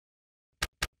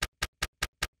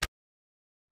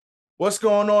What's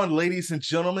going on, ladies and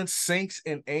gentlemen, saints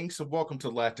and ain'ts, and welcome to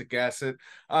Lactic Acid.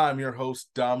 I'm your host,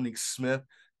 Dominique Smith.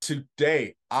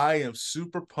 Today, I am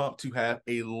super pumped to have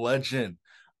a legend.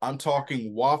 I'm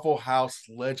talking Waffle House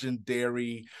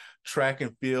legendary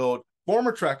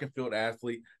former track and field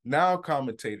athlete, now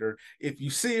commentator. If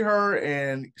you see her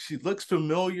and she looks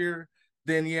familiar,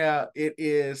 then yeah, it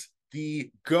is the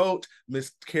GOAT,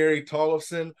 Miss Carrie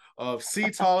Tollefson of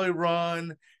Tolle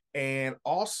Run. And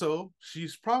also,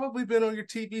 she's probably been on your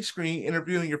TV screen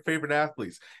interviewing your favorite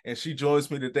athletes. And she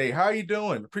joins me today. How are you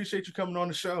doing? Appreciate you coming on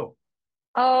the show.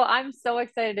 Oh, I'm so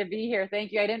excited to be here.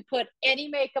 Thank you. I didn't put any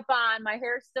makeup on. My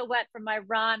hair's still wet from my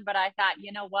run, but I thought,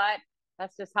 you know what?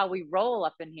 That's just how we roll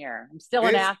up in here. I'm still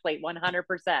an It's athlete,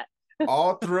 100%.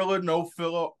 all thriller, no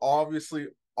filler. Obviously, I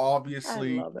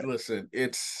obviously, love it. listen,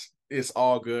 it's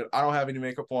all good. I don't have any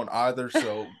makeup on either,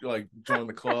 so like join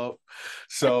the club.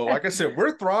 So, like I said,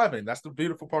 we're thriving. That's the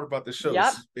beautiful part about this show.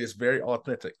 Yep. It's very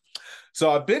authentic. So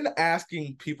I've been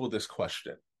asking people this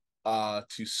question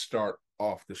to start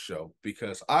off the show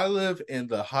because I live in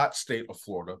the hot state of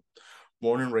Florida,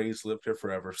 born and raised, lived here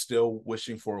forever, still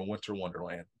wishing for a winter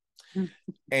wonderland.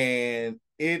 And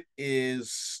it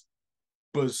is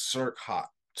berserk hot.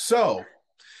 So,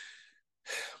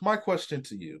 my question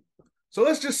to you. So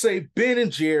let's just say Ben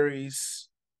and Jerry's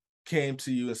came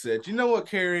to you and said, you know what,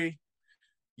 Carrie?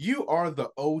 You are the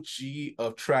OG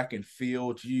of track and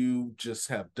field. You just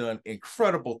have done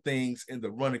incredible things in the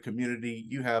running community.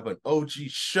 You have an OG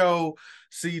show,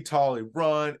 See Tolle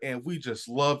Run, and we just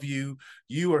love you.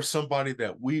 You are somebody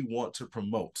that we want to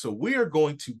promote. So we are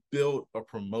going to build a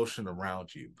promotion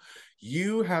around you.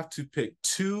 You have to pick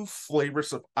two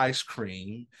flavors of ice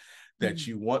cream that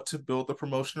you want to build the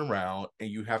promotion around, and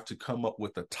you have to come up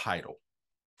with a title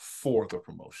for the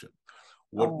promotion.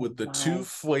 What Oh would the two my.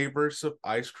 flavors of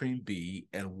ice cream be,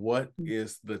 and what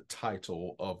is the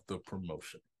title of the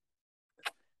promotion?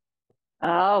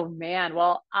 Oh man.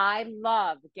 Well, I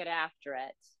love Get After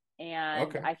It. And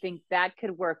Okay. I think that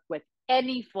could work with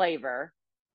any flavor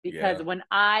because Yeah. when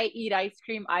I eat ice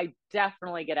cream, I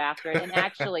definitely get after it. And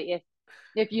actually,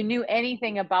 if you knew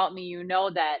anything about me, you know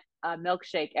that a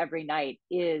milkshake every night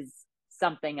is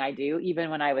something I do, even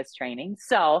when I was training.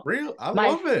 So Real. I my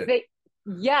love it.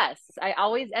 yes, I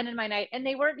always ended my night, and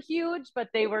they weren't huge, but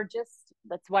they were just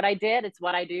that's what I did. It's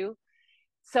what I do.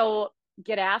 So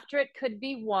Get After It could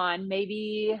be one,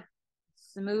 maybe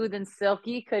Smooth and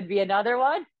Silky could be another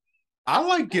one. I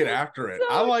like Get After It.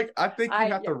 So I think you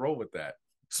have yeah, to roll with that.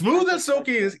 I Smooth and think so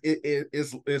Silky too.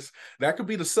 is that could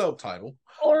be the subtitle.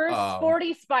 Or Um,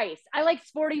 Sporty Spice. I like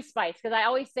Sporty Spice because I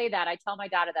always say that. I tell my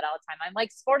daughter that all the time. I'm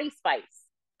like Sporty Spice.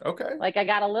 okay. Like I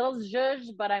got a little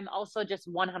zhuzh, but I'm also just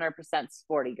 100%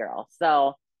 sporty girl.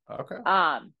 So, Okay.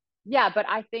 um, yeah, but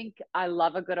I think I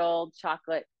love a good old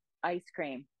chocolate ice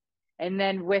cream. And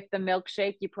then with the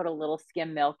milkshake, you put a little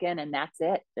skim milk in, and that's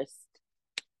it. Just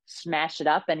smash it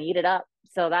up and eat it up.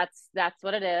 So that's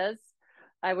what it is.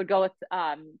 I would go with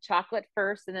chocolate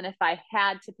first, and then if I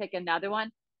had to pick another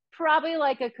one, probably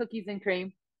like a cookies and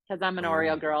cream because I'm an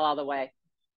Oreo Oh, girl all the way.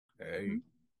 hey, Mhm.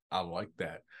 I like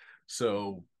that.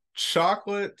 So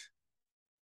chocolate,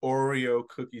 Oreo,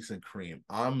 cookies, and cream.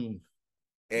 Yeah.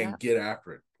 And Get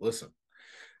After It. Listen,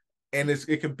 and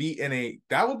it could be in a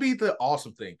that would be the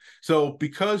awesome thing. So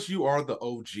because you are the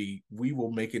OG, we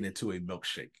will make it into a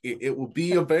milkshake. It will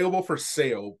be available for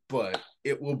sale, but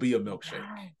it will be a milkshake.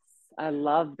 Yes. I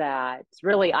love that.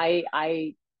 Really, Uh,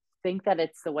 I think that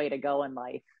it's the way to go in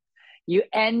life. You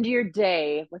end your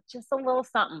day with just a little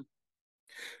something.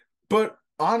 but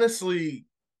honestly,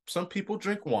 some people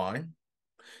drink wine.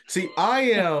 See, I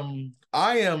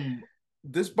am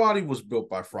this body was built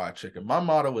by fried chicken. My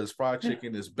motto is fried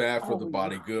chicken is bad for the Oh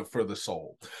body, yeah. good for the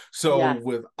soul. So Yes.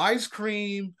 with ice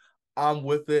cream, I'm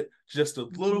with it just a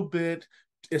little Mhm. bit,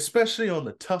 especially on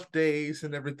the tough days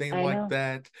and everything I like know.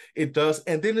 that. It does,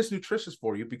 and then it's nutritious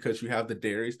for you because you have the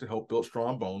dairies to help build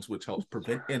strong bones, which helps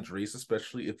prevent injuries,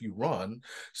 especially if you run.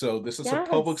 So this is a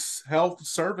public Yes. health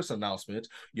service announcement.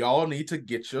 Y'all need to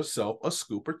get yourself a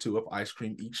scoop or two of ice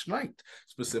cream each night,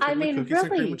 I specifically mean, cookies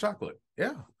and cream and really, chocolate.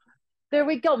 Yeah. there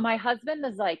we go. My husband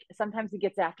is like, sometimes he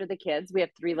gets after the kids. We have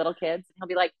three little kids, and he'll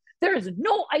be like, "There's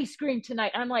no ice cream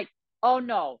tonight." And I'm like, "Oh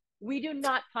no, we do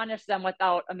not punish them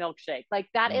without a milkshake. Like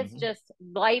that is Mm-hmm. just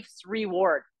life's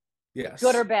reward,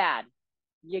 good or Yes. bad.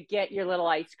 You get your little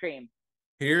ice cream."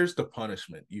 Here's the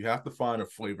punishment. You have to find a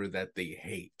flavor that they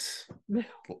hate,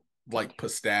 like Is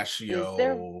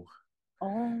there? pistachio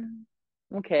Oh,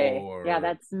 okay. Yeah, or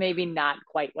that's maybe not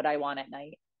quite what I want at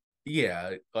night.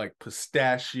 yeah, like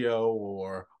pistachio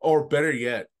or better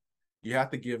yet, you have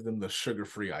to give them the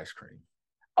sugar-free ice cream.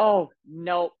 Oh,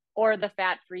 no. or the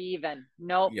fat-free even.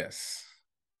 Nope, Yes.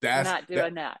 we're That's not that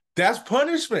doing that. that's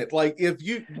punishment. Like if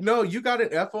you no, you got an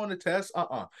F on the test.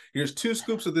 Here's 2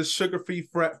 scoops of this sugar-free,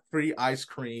 fat-free ice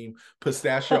cream,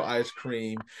 pistachio ice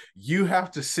cream. You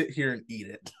have to sit here and eat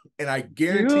it. And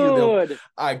Dude,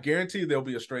 I guarantee you there'll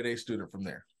be a straight A student from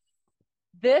there.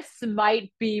 this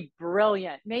might be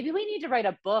brilliant. Maybe we need to write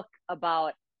a book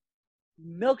about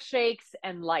milkshakes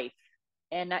and life.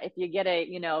 And if you get a,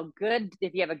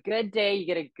 if you have a good day, you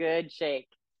get a good shake.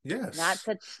 Yes.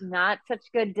 Not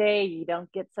such good day, you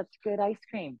don't get such good ice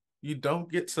cream. You don't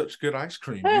get such good ice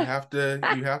cream. You have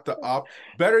to opt.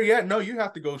 Better yet, no, you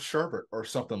have to go sherbet or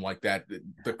something like that.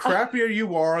 The crappier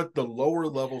you are, the lower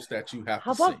levels that you have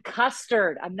How to see. about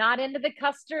custard? I'm not into the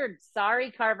custard.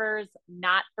 Sorry, Carvers,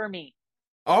 not for me.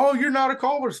 Oh, you're not a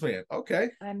Culver's fan. Okay.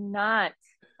 I'm not.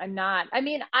 I'm not. I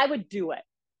mean, I would do it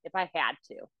if I had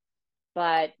to,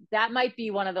 but that might be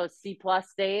one of those C plus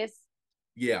days.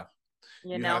 Yeah.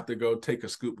 You You know? have to go take a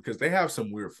scoop because they have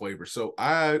some weird flavors. So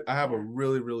I have a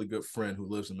really, really good friend who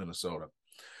lives in Minnesota.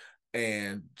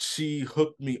 And she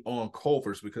hooked me on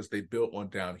Culver's because they built one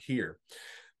down here.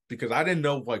 Because I didn't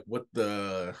know like what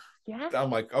the Yes. I'm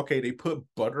like, okay, they put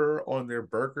butter on their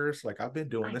burgers. Like I've been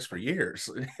doing this for years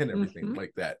and everything Mm-hmm.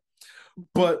 like that.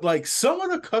 But like some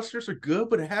of the custards are good,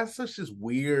 but it has such this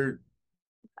weird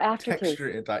Aftertaste. texture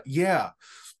and yeah.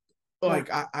 Yeah. Like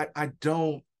I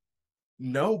don't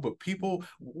know, but people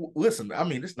listen. I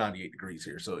mean, it's 98 degrees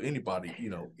here, so anybody,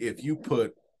 if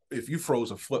you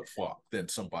froze a flip flop, then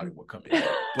somebody will come in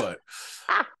here. But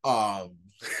um,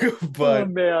 Oh but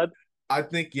man. I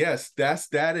think yes,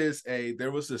 that is a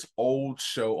there was this old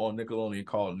show on Nickelodeon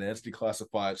called Ned's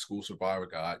Declassified School Survivor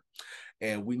Guide,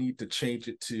 and we need to change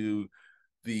it to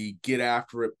the Get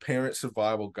After It Parent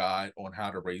Survival Guide on how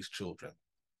to raise children.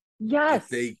 If Yes.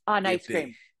 they On if ice they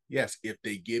cream. yes, if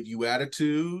they give you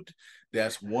attitude,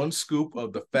 that's 1 scoop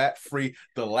of the fat-free,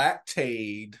 the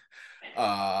lactate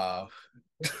uh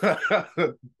Bro,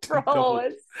 double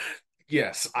it's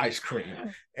yes, ice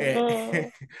cream. And oh,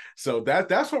 so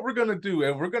that's what we're gonna do.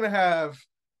 And we're gonna have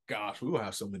gosh, we will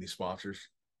have so many sponsors.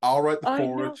 I'll write the I know.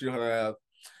 forwards. You'll have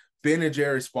Ben and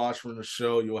Jerry sponsoring the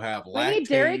show. You'll have We need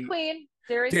Dairy lactate, Queen.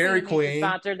 Dairy Dairy Queen needs a Queen.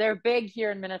 sponsor. They're big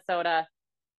here in Minnesota.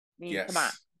 I mean, come on.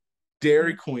 Yes.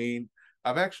 Dairy Mhm. Queen.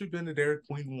 I've actually been to Dairy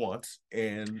Queen once,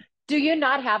 and Do you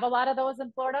not have a lot of those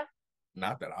in Florida?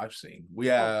 not that I've seen. We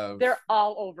Oh, have they're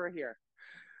all over here.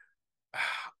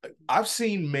 I've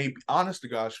seen maybe honest to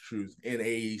God's truth in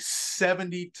a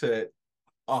 70 to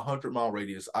 100-mile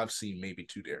radius, I've seen maybe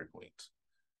 2 Dairy Queens.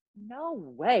 No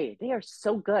way. They are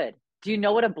so good. Do you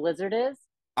know what a blizzard is?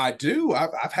 I do.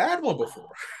 I've had one Oh,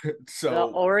 before. the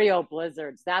So, Oreo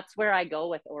blizzards. That's where I go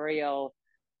with Oreo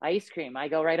ice cream. I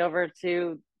go right over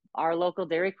to our local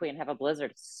Dairy Queen, have a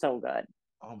blizzard. It's so good.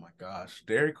 oh my gosh,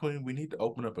 Dairy Queen, we need to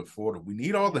open up in Florida. We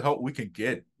need all the help we can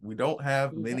get. We don't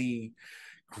have Yeah. many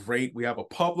we have a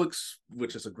Publix,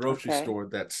 which is a grocery Okay. store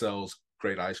that sells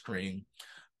great ice cream.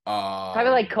 Probably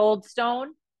like Um, Cold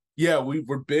Stone. yeah,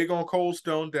 we're big on Cold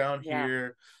Stone down Yeah.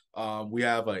 here. We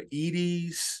have a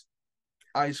Edie's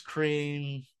ice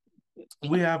cream.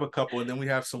 We have a couple, and then we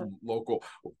have some local.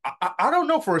 I don't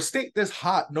know for a state this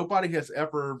hot, nobody has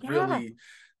ever Yeah. really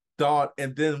thought.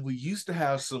 And then we used to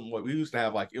have what we used to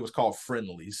have like it was called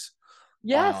Friendlies.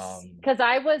 Yes. Um, Because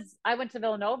I went to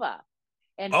Villanova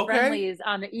and okay, Friendly's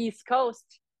on the East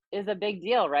Coast is a big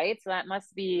deal, right? So that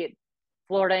must be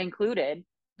Florida included,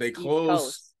 they East closed.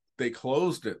 Coast. They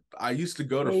closed it. I used to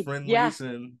go to Yeah. Friendlies,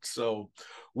 and so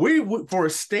for a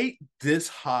state this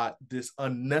hot, this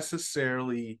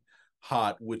unnecessarily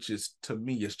hot, which is to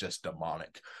me is just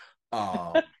demonic.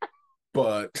 Um,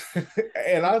 but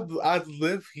and I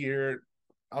live here.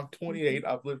 I'm 28.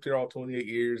 I've lived here all 28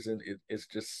 years, and it's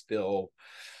just still.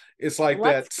 It's like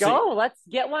Let's that. See, go. Let's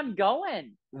get one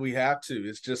going. we have to.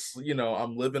 It's just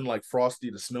I'm living like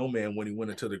Frosty the Snowman when he went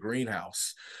into the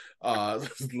greenhouse,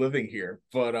 living here.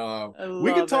 But I love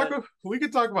it. we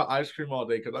could talk about ice cream all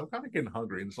day because I'm kind of getting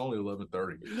hungry and it's only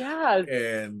 11:30. Yes.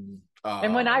 And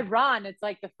And when I run, it's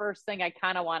like the first thing I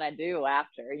kind of want to do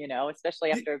after,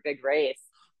 especially after a big race,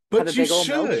 have a but you big old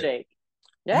should. milkshake.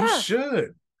 You Yeah,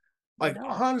 should. I Like know.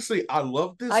 honestly, I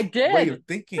love I this way of did.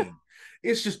 thinking.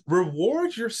 It's just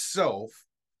reward yourself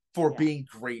for Yeah. being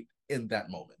great in that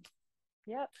moment.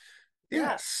 Yep. Yeah.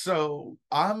 Yeah. So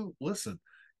I'm listen.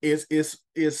 It's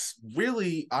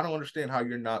really I don't understand how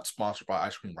you're not sponsored by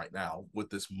ice cream right now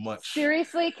with this much.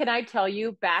 Seriously, can I tell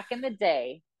you, back in the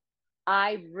day,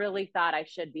 I really thought I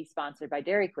should be sponsored by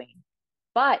Dairy Queen.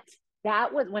 But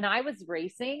that was when I was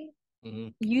racing,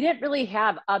 Mhm. you didn't really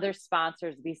have other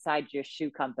sponsors besides your shoe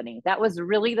company. That was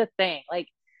really the thing. Like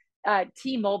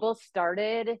T-Mobile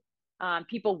started,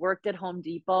 people worked at Home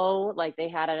Depot, like they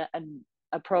had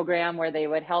a program where they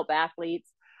would help athletes,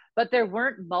 but there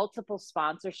weren't multiple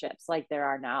sponsorships like there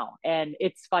are now. And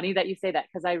it's funny that you say that,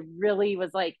 because I really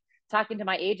was like talking to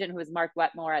my agent, who was Mark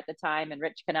Wetmore at the time, and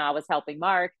Rich Canal was helping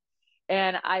Mark.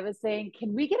 And I was saying,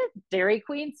 can we get a Dairy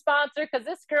Queen sponsor? Because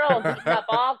this girl is eating up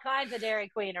all kinds of Dairy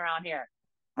Queen around here.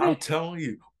 I'm telling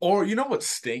you. Or you know what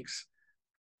stinks?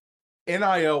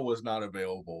 NIL was not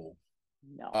available.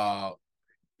 No.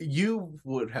 You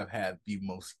would have had the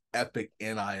most epic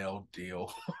NIL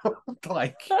deal,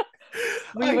 like,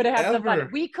 We would have had some fun. ever.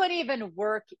 We couldn't even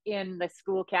work in the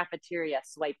school cafeteria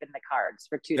swiping the cards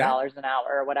for $2 That an hour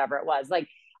or whatever it was. Like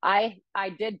I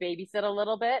did babysit a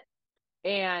little bit,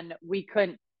 and we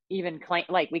couldn't even claim,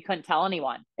 like we couldn't tell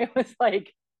anyone. It was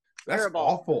like that's terrible.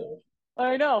 awful.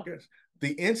 I know. Yes.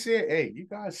 The NCAA, you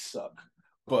guys suck.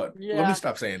 But let me Yeah.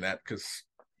 stop saying that because,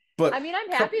 but I mean,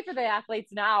 I'm happy for the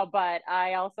athletes now, but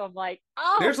I also am like,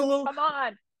 oh, there's a little. come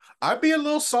on. I'd be a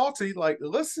little salty. Like,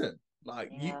 listen, like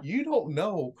Yeah. you don't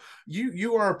know.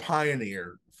 You are a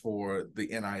pioneer for the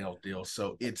NIL deal,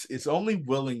 so it's only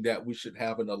willing that we should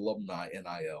have an alumni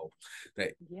NIL,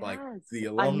 that like Yes. the I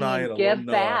alumni mean, and give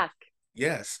alumna. back.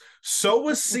 Yes, sow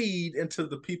a seed into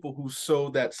the people who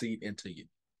sowed that seed into you.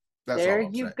 That's There all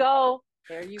I'm you saying. go.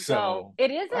 There you go. So It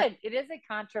is I, a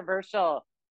controversial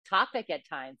topic at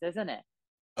times, isn't it?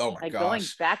 oh my Like going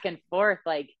gosh, back and forth.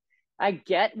 Like I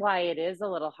get why it is a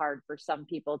little hard for some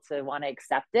people to want to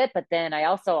accept it, but then I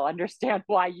also understand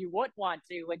why you would want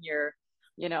to when you're,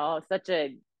 such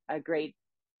a great,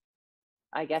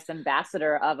 I guess,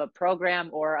 ambassador of a program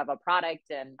or of a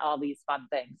product and all these fun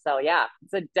things. So yeah,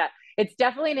 it's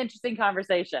definitely an interesting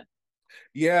conversation.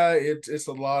 yeah, it's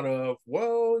a lot of,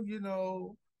 well,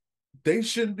 they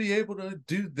shouldn't be able to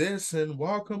do this and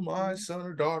welcome my Mm-hmm. son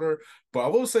or daughter. But I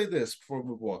will say this before we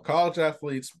move on: college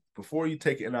athletes, before you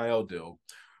take an NIL deal,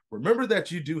 remember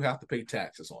that you do have to pay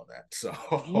taxes on that. So,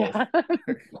 Yeah.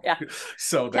 Yeah.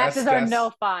 so Taxes are no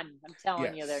that's fun. I'm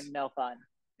telling you, they're yes, no fun,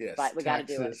 yes, but we got to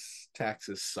do it.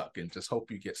 taxes suck, and just hope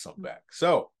you get some back.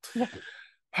 So, Yeah.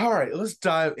 all right, let's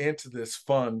dive into this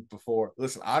fun before.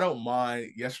 Listen, I don't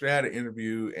mind. Yesterday I had an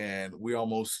interview and we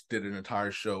almost did an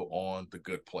entire show on The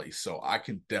Good Place. So I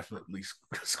can definitely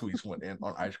squeeze one in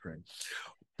on ice cream.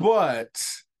 But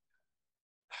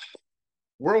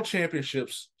World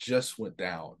Championships just went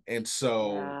down. And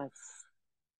so Yes.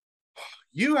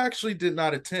 you actually did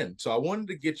not attend. So I wanted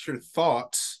to get your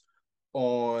thoughts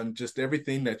on just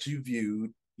everything that you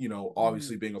viewed,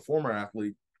 obviously Mm. being a former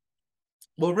athlete.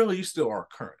 Well, really, you still are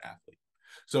a current athlete.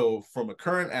 So, from a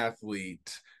current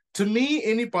athlete, to me,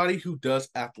 anybody who does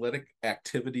athletic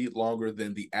activity longer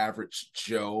than the average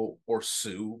Joe or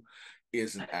Sue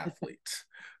is an athlete.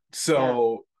 Yeah,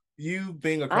 So, you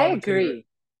being a I commentator, agree.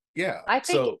 yeah. I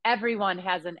think So, everyone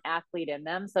has an athlete in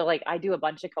them. So, like, I do a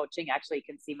bunch of coaching. Actually, you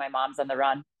can see my mom's on the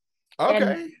run. And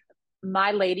okay.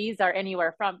 my ladies are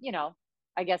anywhere from,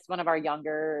 I guess one of our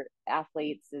younger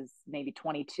athletes is maybe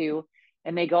 22,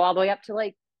 and they go all the way up to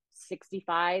like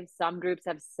 65. Some groups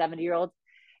have 70-year-olds.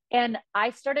 And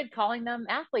I started calling them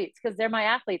athletes because they're my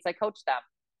athletes. I coach them.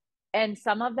 And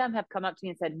some of them have come up to me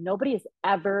and said, nobody has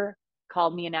ever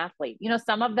called me an athlete.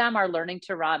 Some of them are learning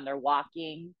to run, they're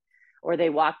walking or they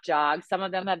walk jog. Some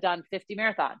of them have done 50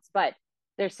 marathons, but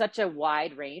there's such a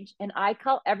wide range. And I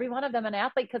call every one of them an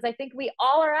athlete because I think we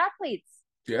all are athletes.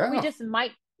 We Yeah. just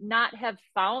might not have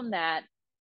found that,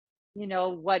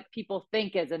 what people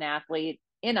think is an athlete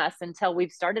in us until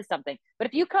we've started something. But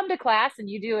if you come to class and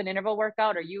you do an interval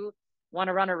workout or you want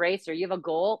to run a race or you have a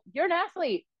goal, you're an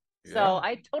athlete. So Yeah.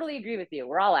 I totally agree with you.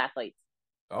 We're all athletes.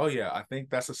 Oh yeah, I think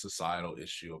that's a societal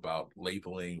issue about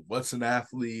labeling what's an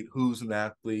athlete, who's an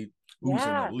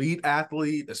Yeah. elite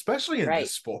athlete, especially in this Right.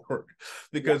 sport. Yeah.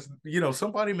 Because,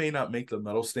 somebody may not make the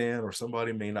medal stand or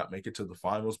somebody may not make it to the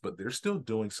finals, but they're still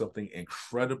doing something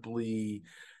incredibly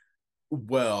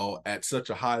well at such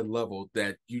a high level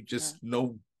that you Yeah. just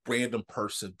no random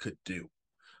person could do.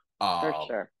 For Um,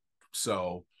 sure.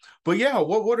 so, but yeah,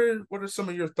 what are some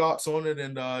of your thoughts on it?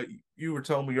 And you were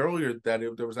telling me earlier that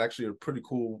there was actually a pretty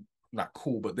cool, not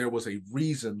cool, but there was a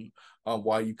reason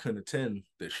why you couldn't attend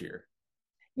this year.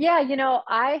 Yeah,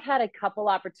 I had a couple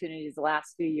opportunities the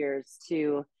last few years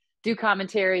to do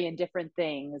commentary and different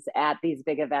things at these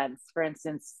big events. For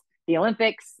instance, the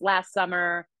Olympics last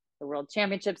summer, the World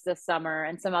Championships this summer,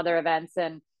 and some other events.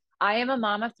 And I am a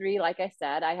mom of three. Like I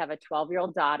said, I have a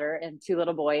 12-year-old daughter and two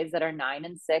little boys that are 9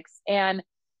 and 6. And,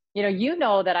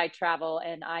 that I travel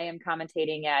and I am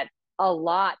commentating at a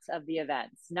lot of the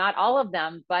events, not all of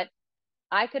them, but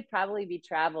I could probably be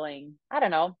traveling, I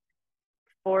don't know,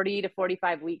 40 to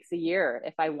 45 weeks a year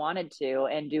if I wanted to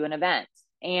and do an event.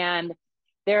 And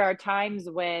there are times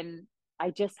when I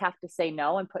just have to say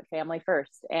no and put family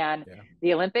first. And Yeah.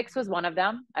 the Olympics was one of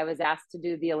them. I was asked to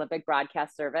do the Olympic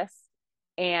broadcast service.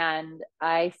 And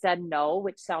I said no,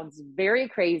 which sounds very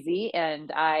crazy.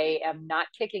 And I am not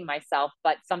kicking myself,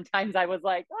 but sometimes I was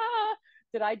like,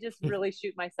 did I just really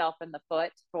shoot myself in the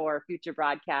foot for future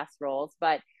broadcast roles?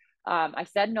 But I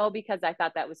said no because I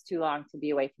thought that was too long to be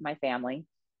away from my family.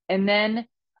 And then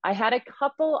I had a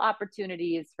couple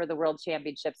opportunities for the World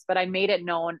Championships, but I made it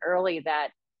known early that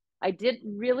I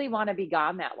didn't really want to be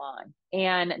gone that long.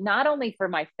 And not only for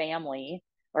my family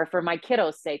or for my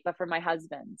kiddos' sake, but for my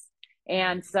husband's.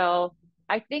 And so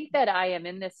I think that I am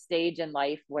in this stage in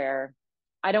life where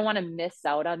I don't want to miss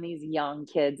out on these young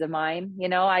kids of mine.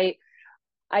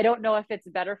 I don't know if it's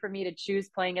better for me to choose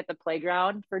playing at the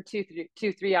playground for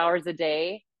 3 hours a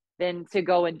day than to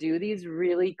go and do these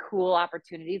really cool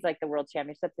opportunities like the World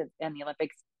Championships and the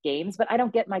Olympics games. But I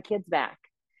don't get my kids back.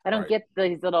 I don't Right. get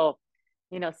these little,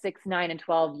 6, 9, and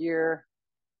 12-year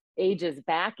ages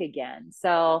back again.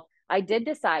 So I did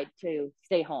decide to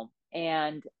stay home.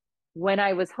 And when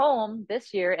I was home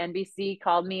this year, NBC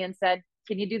called me and said,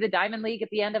 "Can you do the Diamond League at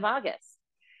the end of August?"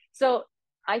 So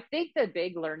I think the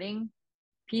big learning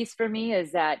piece for me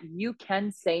is that you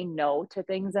can say no to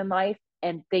things in life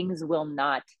and things will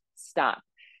not stop.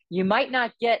 You might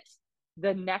not get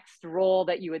the next role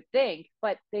that you would think,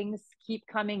 but things keep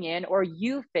coming in or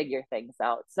you figure things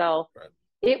out. So Right.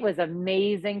 it was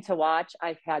amazing to watch.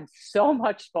 I've had so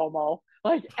much FOMO,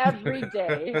 like every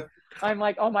day. I'm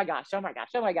like, oh my gosh, oh my gosh,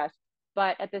 oh my gosh.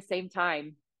 But at the same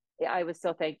time, I was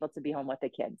so thankful to be home with the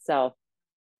kids. So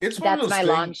It's one of that's those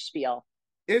my long things. spiel.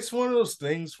 It's one of those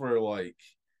things where, like,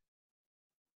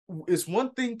 it's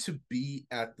one thing to be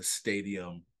at the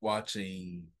stadium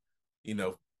watching, you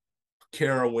know,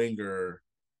 Kara Winger,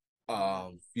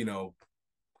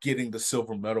 getting the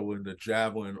silver medal in the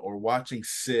javelin, or watching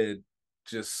Sid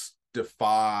just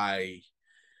defy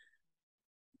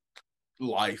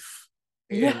life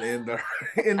Yeah, in the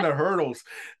in the hurdles.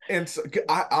 And so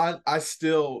I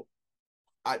still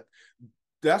I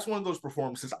that's one of those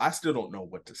performances I still don't know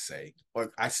what to say.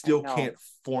 Like, I I still know. can't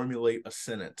formulate a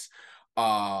sentence.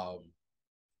 Um,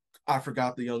 I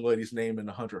forgot the young lady's name in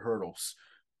the 100 hurdles.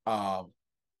 Um,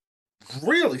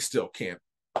 really still can't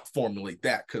formulate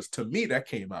that, because to me that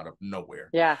came out of nowhere.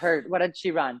 Yeah, her, what did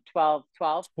she run? 12,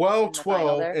 12 12, in the final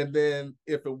 12, there? and then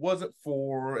if it wasn't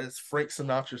for, as Frank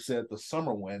Sinatra said, the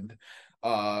summer wind,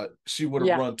 she would have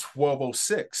Yeah, run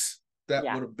 12:06. That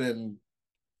yeah. would have been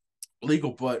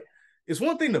legal. But it's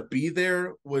one thing to be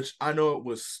there, which I know it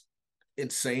was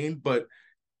insane, but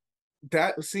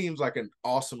that seems like an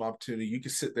awesome opportunity. You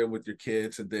can sit there with your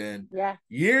kids, and then Yeah.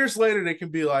 years later, they can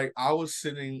be like, I was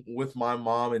sitting with my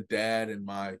mom and dad and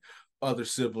my other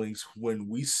siblings when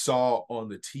we saw on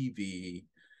the TV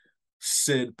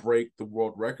Sid break the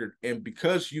world record. And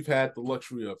because you've had the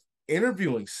luxury of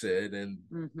interviewing Sid and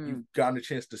Hmm. you've gotten a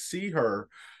chance to see her,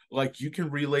 like, you can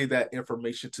relay that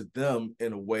information to them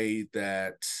in a way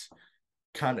that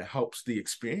kind of helps the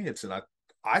experience, and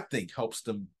I think helps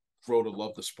them grow to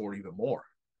love the sport even more.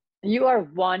 You are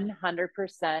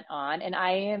 100% on. And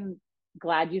I am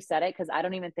glad you said it because I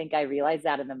don't even think I realized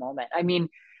that in the moment. I mean,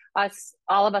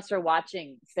 all of us are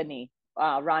watching Sydney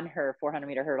run her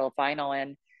 400-meter hurdle final.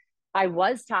 And I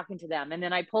was talking to them. And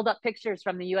then I pulled up pictures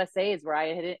from the USA's where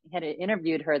I had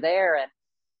interviewed her there. And,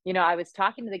 I was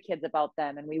talking to the kids about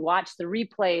them. And we watched the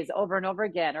replays over and over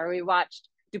again. Or we watched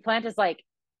Duplantis like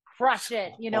crush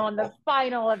it, in the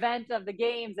final event of the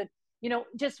games. And,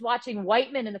 just watching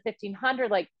Whiteman in the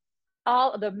 1500, like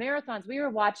all the marathons, we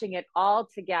were watching it all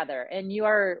together. And you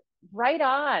are right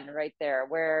on right there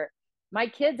where my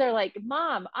kids are like,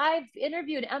 Mom, I've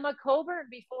interviewed Emma Coburn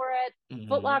before at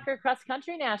Foot Mm-hmm. Locker Cross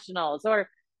Country Nationals. Or,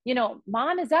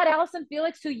 Mom, is that Allison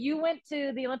Felix who you went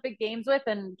to the Olympic Games with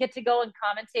and get to go and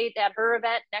commentate at her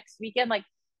event next weekend? Like,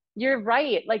 you're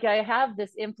right. Like, I have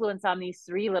this influence on these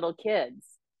three little kids,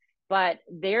 but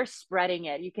they're spreading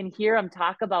it. You can hear them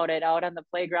talk about it out on the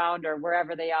playground or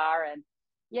wherever they are. And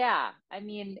yeah, I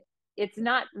mean, it's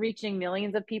not reaching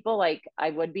millions of people like I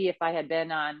would be if I had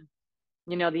been on,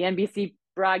 the NBC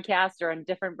broadcast or on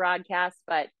different broadcasts.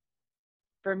 But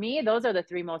for me, those are the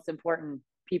three most important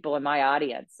people in my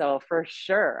audience. So for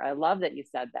sure, I love that you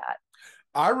said that.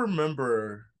 I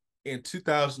remember in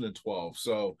 2012.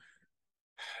 So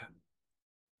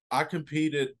I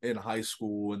competed in high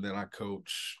school, and then I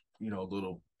coached, a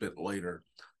little bit later.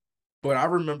 But I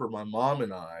remember my mom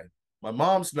and I. My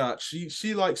mom's not.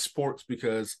 She likes sports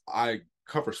because I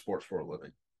cover sports for a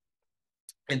living,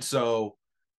 and so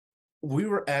we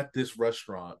were at this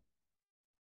restaurant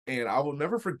And I will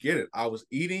never forget it. I was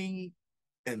eating,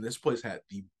 and this place had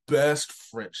the best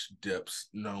French dips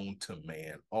known to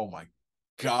man. Oh my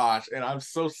gosh. And I'm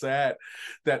so sad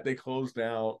that they closed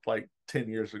down like 10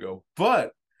 years ago.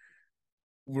 But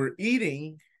we're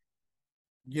eating,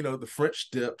 the French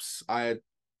dips.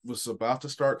 Was about to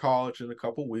start college in a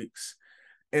couple weeks.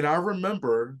 And I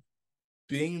remember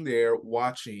being there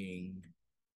watching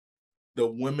the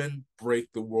women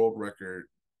break the world record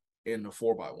in the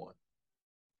 4x1.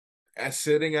 And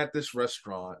sitting at this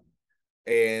restaurant,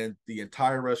 and the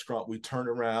entire restaurant, we turned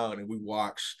around and we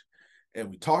watched and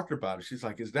we talked about it. She's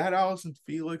like, "Is that Allison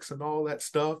Felix and all that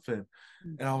stuff?" And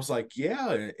I was like,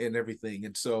 "Yeah," and everything.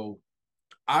 And so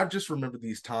I just remember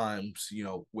these times,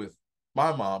 with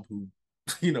my mom, who,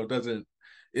 doesn't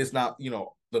is not,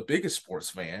 the biggest sports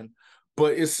fan,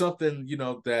 but it's something,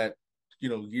 that,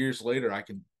 years later I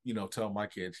can, tell my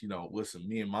kids, listen,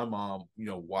 me and my mom,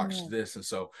 watched Yeah. this. And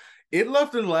so it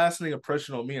left a lasting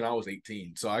impression on me, and I was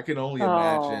 18. So I can only Oh,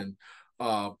 imagine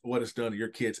what it's done to your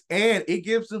kids. And it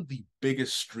gives them the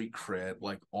biggest street cred,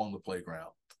 like on the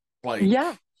playground. Like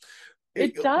yeah,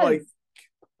 it it does.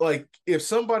 like if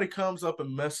somebody comes up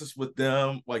and messes with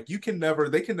them, like they can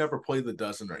never play the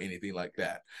dozen or anything like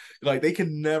that. Like they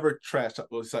can never trash.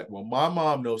 It's like, well, my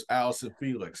mom knows Allison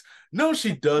Felix. No,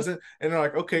 she doesn't. And they're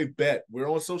like, okay, bet we're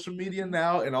on social media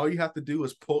now, and all you have to do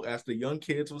is pull, as the young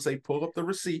kids will say, pull up the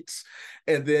receipts,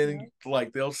 and Yeah. then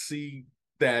like they'll see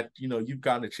that you've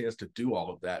gotten a chance to do all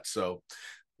of that. So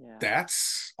Yeah.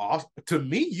 that's awesome. To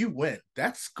me, you win.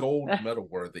 That's gold medal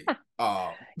worthy.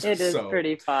 It is So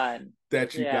pretty fun.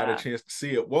 that you got a Yeah. chance to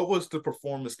see it. What was the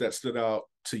performance that stood out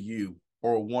to you,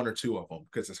 or one or two of them?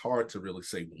 Because it's hard to really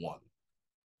say one.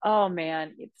 Oh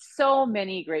man, it's so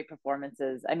many great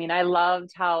performances. I mean, I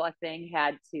loved how a thing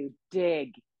had to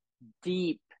dig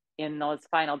deep in those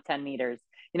final 10 meters.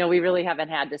 We really haven't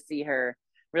had to see her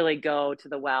really go to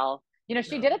the well.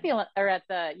 She Yeah. did at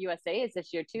the USA's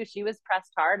this year too. She was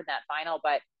pressed hard in that final,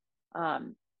 but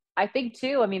I think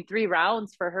too, I mean, 3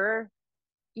 rounds for her,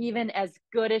 even as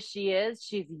good as she is,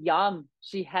 she's young.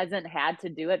 She hasn't had to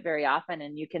do it very often,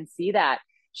 and you can see that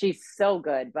she's so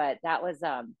good. But that was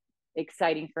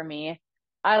exciting for me.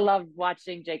 I love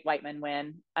watching Jake Whiteman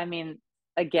win. I mean,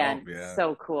 Oh again, yeah.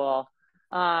 so cool.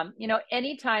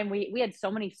 Anytime we had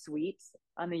so many sweeps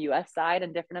on the US side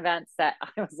and different events that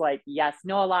I was like, yes,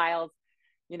 Noah Lyles,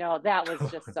 that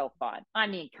was just so fun. I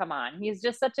mean, come on. He's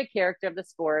just such a character of the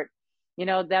sport.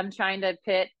 Them trying to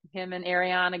pit him and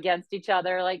Ariane against each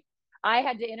other. Like, I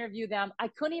had to interview them. I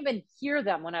couldn't even hear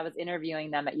them when I was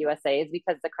interviewing them at USA's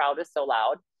because the crowd was so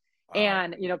loud. Wow.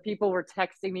 And, people were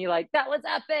texting me like, that was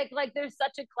epic. Like, there's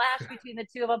such a clash between the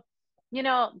two of them.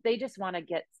 They just want to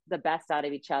get the best out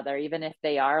of each other, even if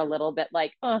they are a little bit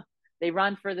like, they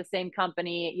run for the same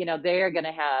company. They're going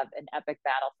to have an epic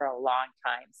battle for a long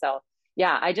time. So,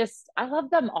 yeah, I love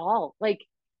them all. Like,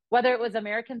 whether it was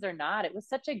Americans or not, it was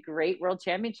such a great world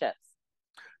championships.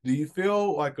 Do you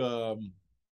feel like a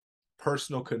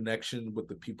personal connection with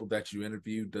the people that you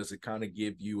interview? Does it kind of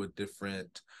give you a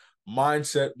different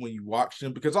mindset when you watch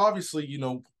them? Because obviously,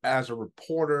 as a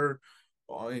reporter,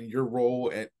 in your role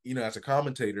at, as a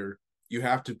commentator, you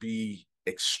have to be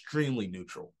extremely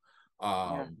neutral.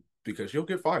 Yeah. Because you'll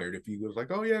get fired if you go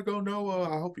like, "Oh yeah, go Noah.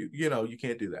 I hope you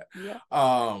can't do that."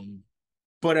 Yeah.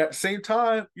 But at the same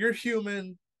time, you're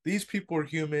human. These people are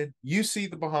human. You see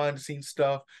the behind the scenes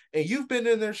stuff, and you've been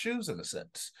in their shoes in a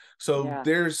sense. So Yeah.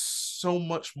 there's so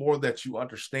much more that you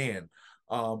understand.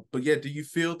 But yeah, do you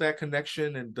feel that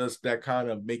connection, and does that kind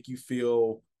of make you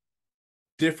feel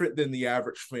different than the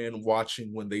average fan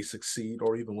watching when they succeed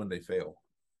or even when they fail?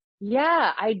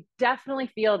 Yeah, I definitely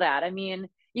feel that. I mean,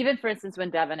 even for instance,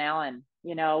 when Devin Allen,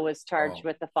 was charged Oh,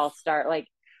 with the false start, like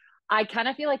I kind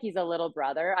of feel like he's a little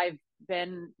brother. I've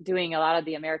been doing a lot of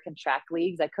the American track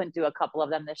leagues. I couldn't do a couple of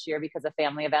them this year because of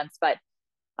family events, but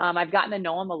I've gotten to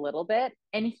know him a little bit.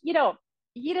 And,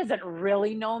 he doesn't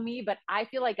really know me, but I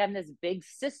feel like I'm this big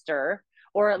sister,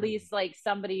 or at least like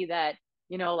somebody that,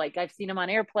 like I've seen him on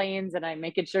airplanes and I'm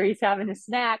making sure he's having his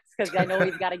snacks because I know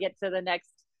he's got to get to the next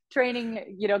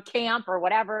training, camp or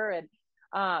whatever.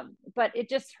 And, but it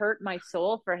just hurt my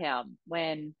soul for him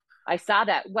when I saw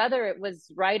that, whether it was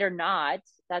right or not,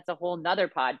 that's a whole nother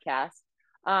podcast.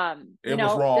 it was This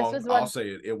wrong. was I'll one say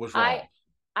it. It was I wrong.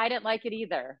 I didn't like it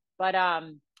either. But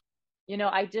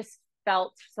I just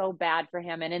felt so bad for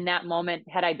him. And in that moment,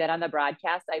 had I been on the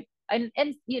broadcast,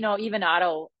 even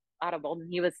Otto Bolden,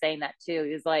 he was saying that too.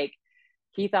 He was like,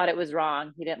 he thought it was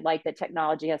wrong. He didn't like that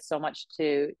technology has so much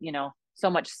so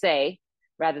much say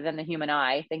rather than the human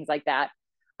eye, things like that.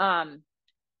 Um,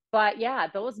 but yeah,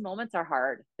 those moments are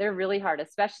hard. They're really hard,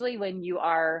 especially when you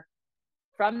are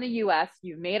from the US,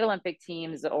 you've made Olympic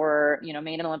teams or,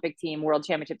 made an Olympic team, world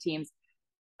championship teams.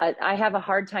 I have a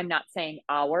hard time not saying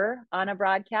our on a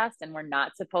broadcast, and we're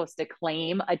not supposed to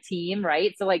claim a team,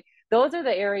 right? So like those are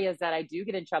the areas that I do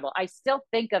get in trouble. I still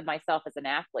think of myself as an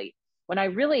athlete when I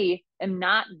really am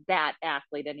not that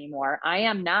athlete anymore. I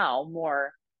am now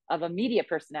more of a media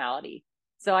personality.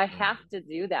 So I have to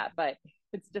do that, but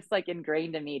it's just like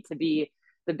ingrained in me to be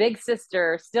the big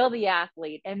sister, still the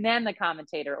athlete, and then the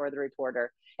commentator or the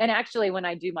reporter. And actually, when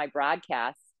I do my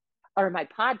broadcast or my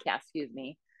podcast, excuse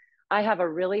me, I have a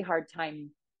really hard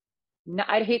time.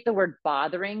 I hate the word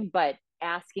bothering, but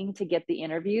asking to get the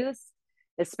interviews,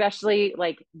 especially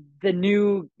like the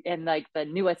new and like the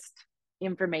newest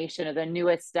information or the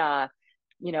newest,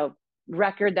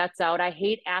 record that's out. I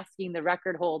hate asking the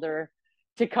record holder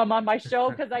to come on my show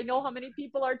because I know how many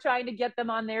people are trying to get them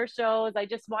on their shows. I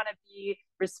just want to be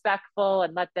respectful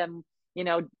and let them,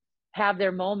 have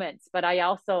their moments. But I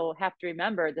also have to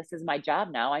remember this is my job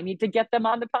now. I need to get them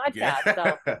on the podcast.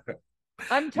 Yeah. So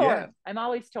I'm torn. Yeah. I'm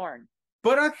always torn.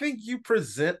 But I think you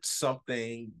present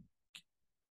something.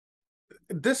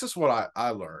 This is what I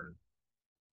learned.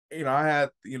 I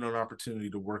had, an opportunity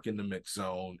to work in the mix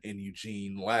zone in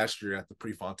Eugene last year at the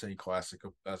Prefontaine Classic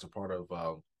as a part of,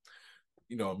 a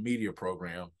media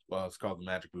program. Well, it's called the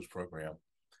Magic Boost program.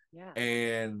 Yeah.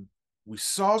 And we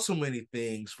saw so many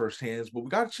things firsthand, but we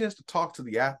got a chance to talk to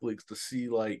the athletes to see,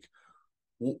 like,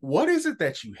 what is it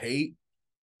that you hate?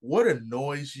 What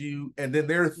annoys you? And then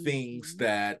there are things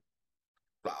that,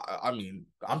 I mean,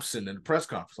 I'm sitting in the press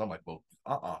conference. I'm like, well,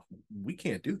 we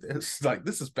can't do this. Like,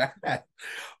 this is bad.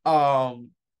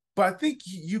 But I think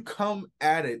you come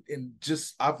at it and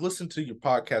just, I've listened to your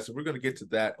podcast, and we're going to get to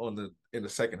that in the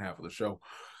second half of the show.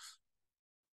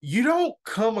 You don't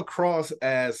come across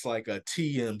as like a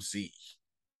TMZ.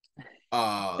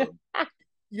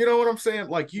 You know what I'm saying?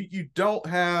 Like you don't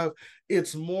have,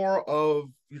 it's more of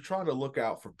you're trying to look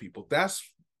out for people. That's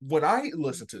when I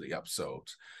listen to the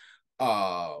episodes.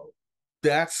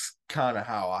 That's kind of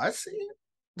how I see it.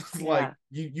 Like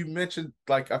you mentioned,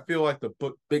 like I feel like the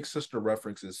book Big Sister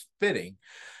reference is fitting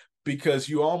because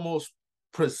you almost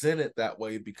present it that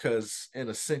way because in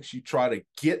a sense you try to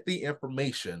get the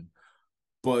information,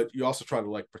 but you also try to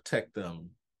like protect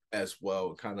them as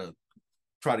well, kind of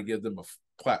try to give them a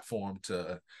platform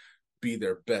to be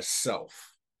their best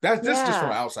self. That's just from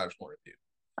an outsider's point of view.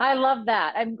 I love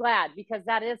that. I'm glad because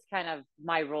that is kind of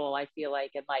my role. I feel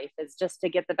like in life is just to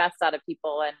get the best out of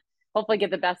people and hopefully get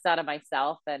the best out of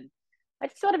myself. And I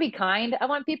just want to be kind. I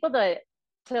want people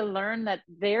to learn that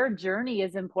their journey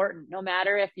is important, no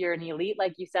matter if you're an elite,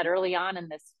 like you said early on in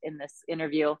this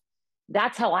interview.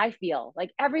 That's how I feel.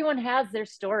 Like everyone has their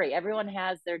story, everyone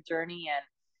has their journey,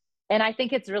 and I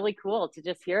think it's really cool to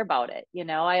just hear about it.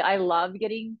 I love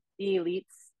getting the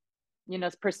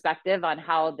elites, perspective on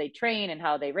how they train and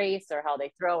how they race or how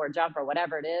they throw or jump or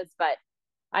whatever it is. But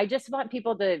I just want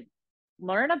people to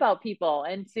learn about people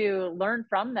and to learn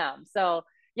from them. So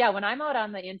yeah, when I'm out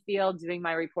on the infield doing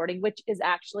my reporting, which is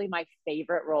actually my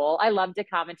favorite role, I love to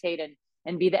commentate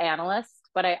and be the analyst,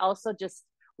 but I also just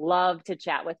love to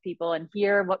chat with people and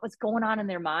hear what was going on in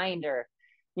their mind or,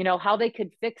 how they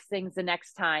could fix things the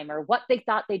next time or what they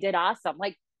thought they did awesome.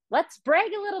 Like, let's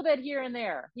brag a little bit here and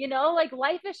there, like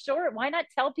life is short. Why not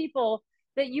tell people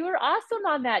that you were awesome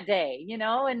on that day,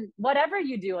 and whatever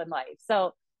you do in life.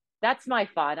 So that's my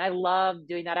fun. I love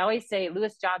doing that. I always say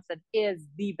Lewis Johnson is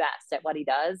the best at what he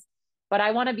does, but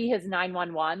I want to be his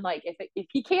 911. Like if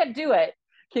he can't do it,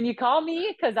 can you call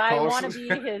me? Cause I want to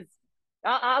be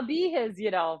I'll be his,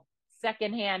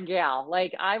 secondhand gal.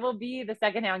 Like I will be the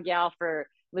secondhand gal for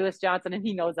Lewis Johnson. And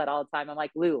he knows that all the time. I'm like,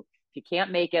 Lou, if you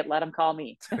can't make it, let him call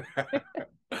me.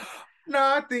 No,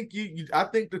 I think I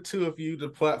think the two of you, the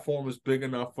platform is big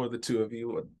enough for the two of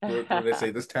you. When they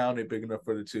say this town is big enough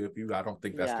for the two of you, I don't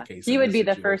think that's the case. He would be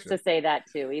the first to say that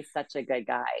too. He's such a good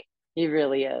guy. He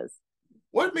really is.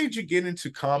 What made you get into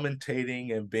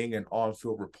commentating and being an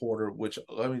on-field reporter? Which,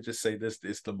 let me just say, this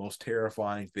is the most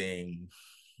terrifying thing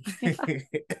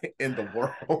in the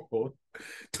world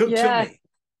to me.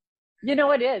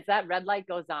 It is. That red light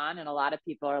goes on, and a lot of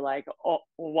people are like, "Oh,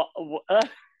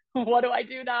 what do I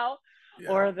do now?"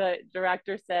 Yeah. Or the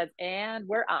director says, "And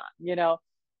we're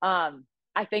on."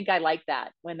 I think I like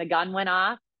that. When the gun went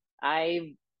off,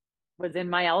 I was in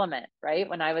my element, right?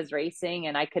 When I was racing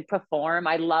and I could perform.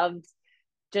 I loved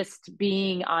just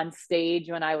being on stage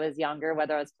when I was younger,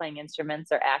 whether I was playing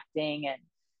instruments or acting. And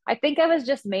I think I was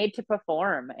just made to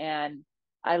perform. And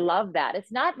I love that.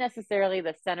 It's not necessarily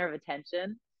the center of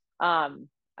attention.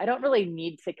 I don't really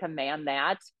need to command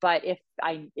that, but if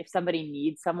somebody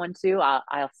needs someone to,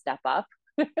 I'll step up.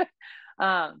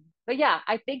 But yeah,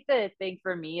 I think the thing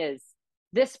for me is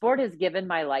this sport has given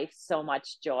my life so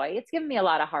much joy. It's given me a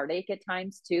lot of heartache at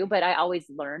times too, but I always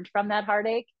learned from that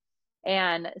heartache.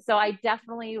 And so I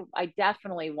definitely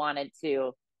wanted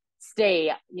to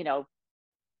stay,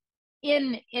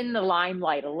 in the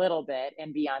limelight a little bit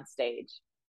and be on stage.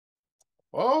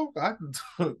 Oh,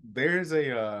 there's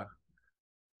a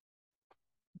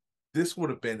this would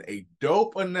have been a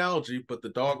dope analogy, but the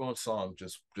doggone song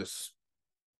just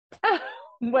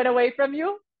Went away from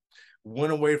you?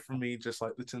 went away from me just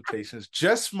like the Temptations.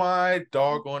 Just my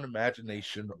doggone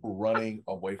imagination running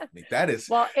away from me. That is,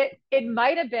 Well, it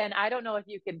might have been, I don't know if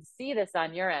you can see this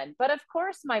on your end, but of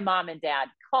course my mom and dad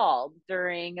called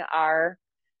during our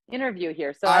interview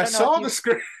here. So I I don't know if saw the you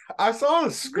screen. I saw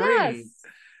the screen, Yes.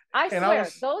 I and I swear,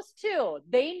 was those two,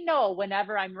 they know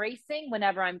whenever I'm racing,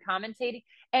 whenever I'm commentating,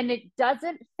 and it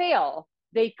doesn't fail.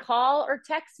 They call or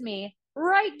text me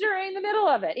right during the middle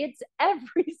of it. It's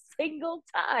every single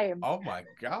time. oh my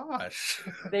gosh,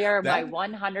 They are my that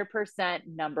 100%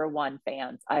 number one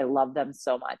fans. I love them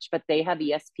so much, but they have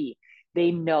ESP.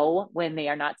 They know when they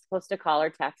are not supposed to call or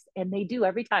text, and they do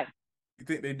every time. you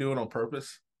think they do it on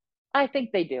purpose? I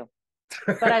think they do,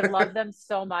 but I love them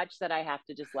so much that I have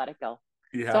to just let it go.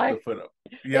 You So have to I, put up.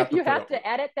 You have if to you put have up. to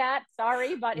edit that,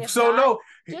 sorry, but if So not, no,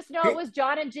 just know it was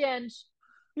John and Ginge.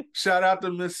 shout out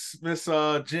to Miss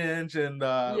Ginge and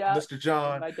Yeah, Mr. and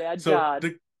John. my dad So John.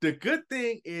 the good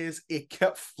thing is it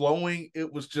kept flowing.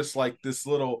 It was just like this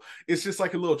little. It's just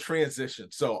like a little transition.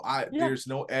 So I Yeah, there's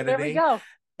no there we editing, go.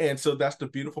 and so that's the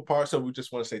beautiful part. So we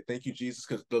just want to say thank you, Jesus,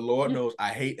 because the Lord knows I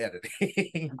hate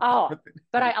editing. Oh,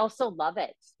 but I also love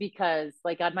it because,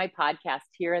 like, on my podcast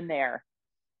here and there,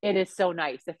 it is so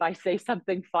nice if I say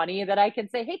something funny that I can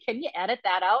say, "Hey, can you edit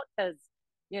that out?" Because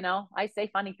I say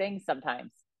funny things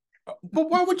sometimes. But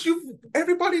why would you?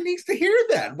 Everybody needs to hear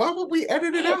that. Why would we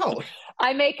edit it out?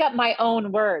 I make up my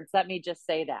own words. Let me just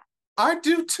say that. I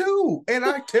do too, and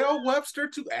I tell Webster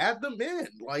to add them in.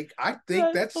 Like I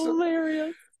think That's that's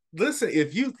hilarious. listen,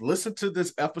 if you listen to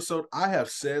this episode, I have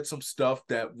said some stuff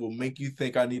that will make you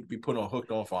think I need to be put on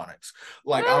hooked on phonics.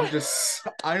 Like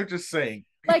I'm just saying.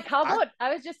 Like, how I about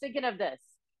I was just thinking of this.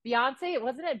 Beyonce,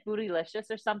 wasn't it Bootylicious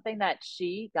or something that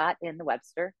she got in the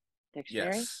Webster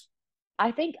dictionary? yes.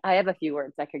 I think I have a few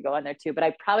words that could go in there too, but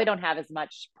I probably don't have as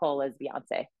much pull as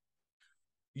Beyonce.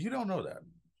 You don't know that.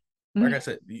 Like I I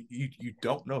said, you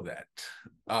don't know that.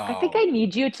 think I Um,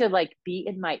 need you to like be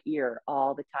in my ear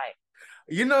all the time.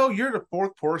 you're the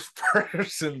fourth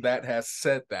person that has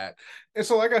said that. And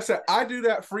so, like I said, I do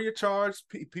that free of charge.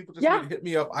 People just need Yeah. to hit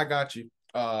me up. I got you.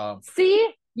 See,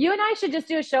 you and I should just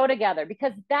do a show together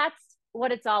because that's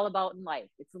what it's all about in life.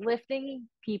 It's lifting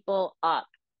people up,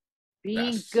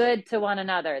 being That's good to one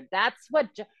another. That's what,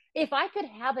 if I could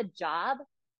have a job,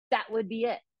 that would be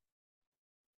it.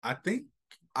 I think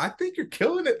I think you're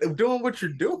killing it doing what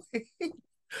you're doing.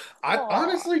 I Oh,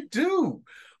 honestly do.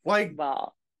 Like,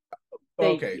 well,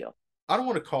 thank okay, you. I don't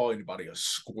want to call anybody a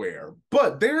square,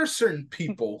 but there are certain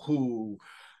people who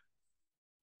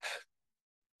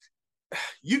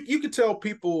you can tell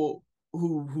people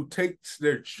who takes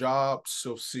their job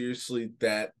so seriously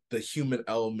that the human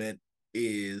element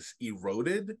is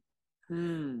eroded,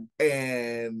 Hmm.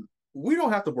 and we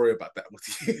don't have to worry about that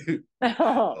with you.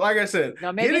 No, Like I said,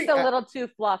 maybe it's getting a at, little too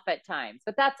fluff at times,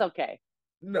 but that's okay.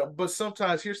 no, but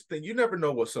sometimes here's the thing: you never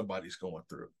know what somebody's going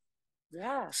through.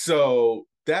 Yeah. So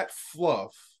that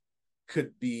fluff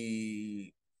could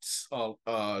be uh,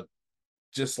 uh,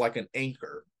 just like an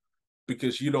anchor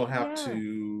because you don't have Yeah.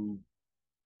 to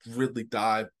really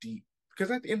dive deep.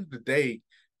 Because at the end of the day,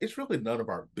 it's really none of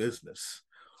our business.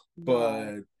 No.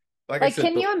 But like I Like, said,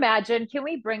 can you imagine? Can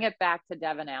we bring it back to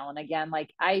Devin Allen again?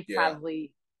 Like, yeah,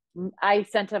 I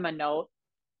sent him a note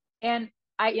and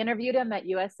I interviewed him at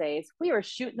USA's. We were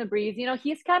shooting the breeze.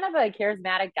 He's kind of a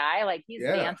charismatic guy. Like, he's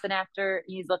yeah, dancing after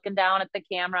he's looking down at the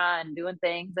camera and doing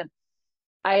things. And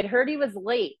I had heard he was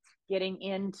late getting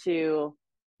into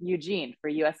Eugene for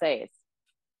USA's.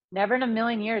 Never in a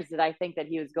million years did I think that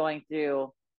he was going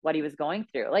through what he was going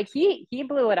through. Like he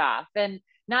blew it off. And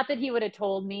not that he would have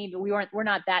told me, but we're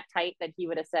not that tight that he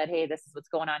would have said, "Hey, this is what's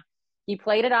going on." He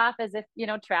played it off as if,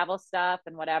 travel stuff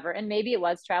and whatever. And maybe it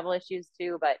was travel issues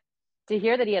too, but to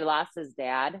hear that he had lost his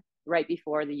dad right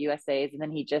before the USA's and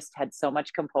then he just had so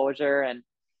much composure and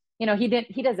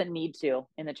he doesn't need to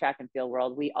in the track and field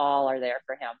world. We all are there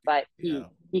for him, but yeah,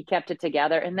 he kept it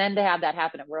together. And then to have that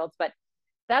happen at Worlds, but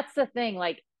that's the thing.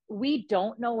 Like, we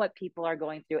don't know what people are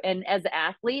going through. And as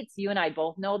athletes, you and I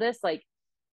both know this, like,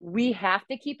 we have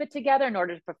to keep it together in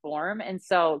order to perform. And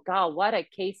so, God, what a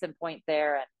case in point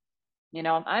there. And,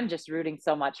 I'm just rooting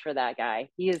so much for that guy.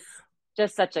 He is.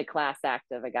 Just such a class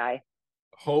act of a guy.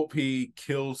 Hope he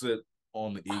kills it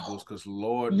on the Eagles because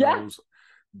Lord Yeah, knows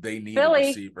they need a Philly.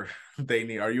 receiver. They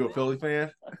need. Are you a Philly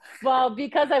fan? Well,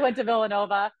 because I went to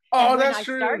Villanova, and Oh, when that's I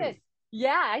true. started,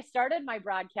 yeah, I started my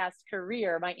broadcast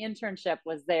career. My internship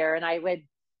was there, and I would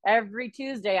every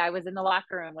Tuesday I was in the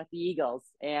locker room with the Eagles,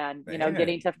 and getting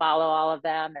Man. to follow all of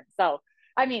them. And so,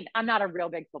 I mean, I'm not a real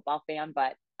big football fan,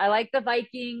 but I like the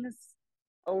Vikings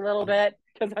a little Um, bit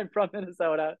because I'm from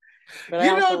Minnesota. But I you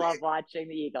also know, love watching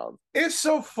the Eagles. it's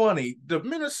so funny. The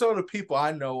Minnesota people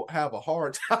I know have a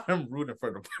hard time rooting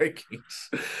for the Vikings.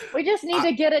 We just need I,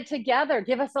 to get it together.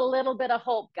 Give us a little bit of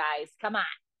hope, guys. Come on.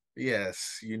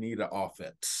 yes, you need an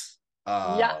offense.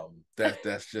 Yeah.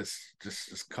 That's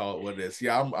just call it what it is.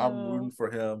 Yeah, I'm rooting Oh,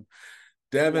 for him.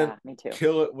 Devin, yeah, me too.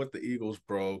 kill it with the Eagles,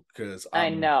 bro, because I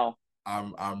know.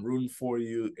 I'm rooting for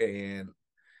you, and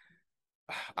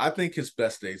I think his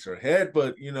best days are ahead.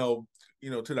 But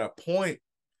to that point,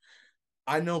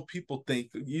 I know people think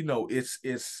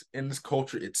it's in this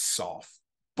culture it's soft,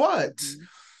 but Mhm.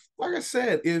 like I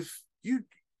said, if you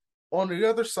on the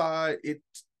other side, it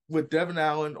with Devin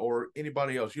Allen or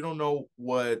anybody else, you don't know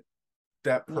what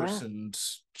that Yeah.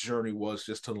 person's journey was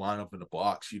just to line up in the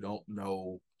box. You don't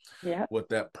know Yeah. what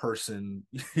that person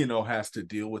has to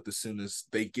deal with as soon as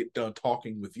they get done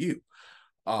talking with you.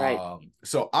 Right.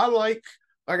 So like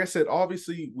I said,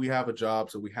 obviously we have a job,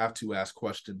 so we have to ask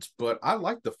questions, but I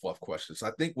like the fluff questions.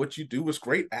 I think what you do is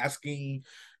great, asking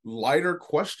lighter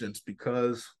questions,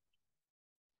 because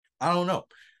I don't know.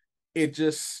 It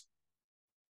just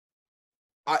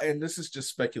and this is just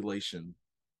speculation,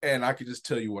 and I could just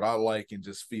tell you what I like and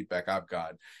just feedback I've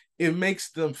got. It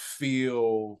makes them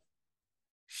feel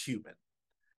human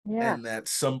Yeah. and that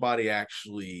somebody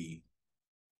actually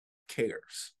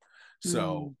cares.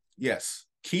 So Mm. yes,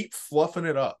 keep fluffing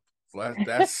it up.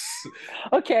 That's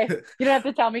Okay. You don't have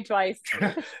to tell me twice.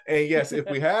 and yes, if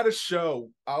we had a show,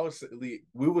 I would say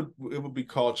we would it would be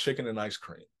called Chicken and Ice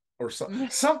Cream or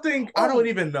something. I don't Oh,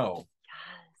 even know,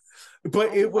 yes.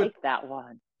 but I like that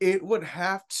one. it would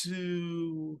have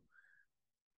to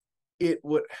it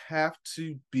would have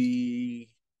to be,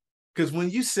 because when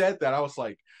you said that, I was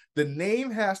like, the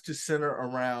name has to center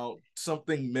around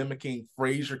something mimicking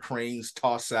Fraser Crane's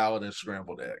tossed salad and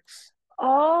scrambled eggs.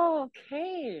 Oh,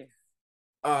 okay.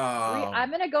 I'm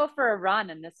Um, gonna go for a run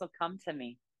and this will come to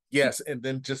me. yes, and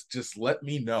then just let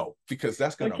me know, because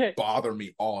that's gonna Okay. bother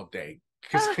me all day.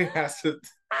 Because it has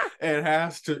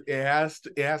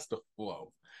to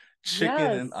flow. Chicken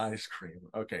Yes. and ice cream.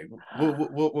 Okay,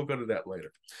 we'll go to that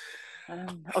later.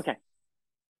 Okay.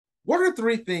 What are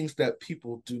three things that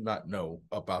people do not know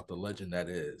about the legend that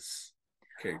is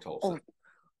Carrie Tollefson? Oh,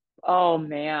 oh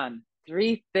man.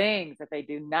 Three things that they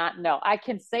do not know. I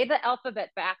can say the alphabet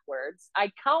backwards.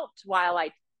 I count while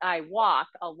I walk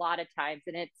a lot of times,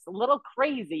 and it's a little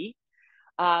crazy.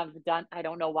 Done. I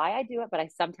don't know why I do it, but I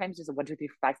sometimes just 1, 2, 3,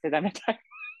 4, 5, 6, 7, 8, 9.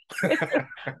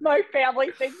 My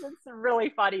family thinks it's really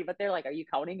funny, but they're like, "Are you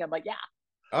counting?" I'm like, "Yeah,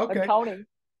 I'm Okay. counting."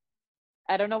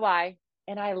 I don't know why.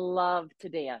 And I love to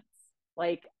dance.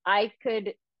 Like I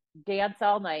could dance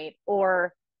all night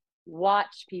or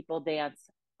watch people dance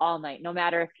all night, no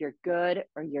matter if you're good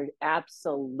or you're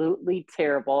absolutely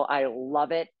terrible. I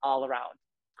love it all around.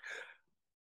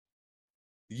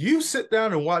 You sit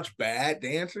down and watch bad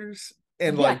dancers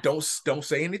and like Yes, don't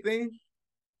say anything?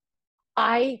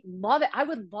 I love it. I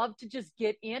would love to just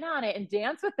get in on it and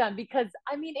dance with them because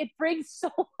I mean, it brings so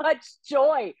much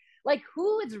joy. Like,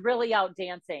 who is really out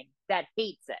dancing that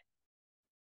hates it?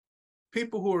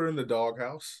 People who are in the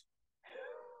doghouse.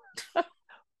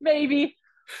 Maybe,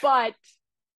 but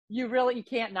you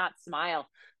can't not smile.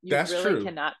 You That's really true.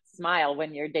 cannot smile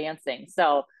when you're dancing.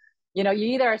 So, you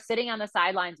either are sitting on the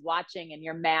sidelines watching and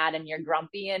you're mad and you're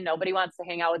grumpy and nobody wants to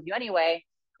hang out with you anyway,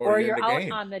 Or or you're in you're the out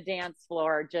game. on the dance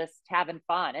floor just having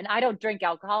fun. And I don't drink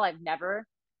alcohol. I've never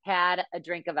had a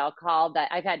drink of alcohol. That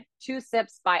I've had 2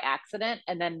 sips by accident,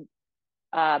 and then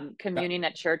communion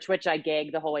at church, which I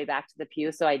gagged the whole way back to the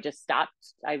pew. So I just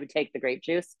stopped. I would take the grape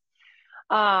juice.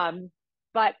 Um,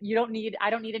 but I don't need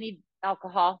any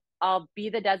alcohol. I'll be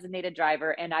the designated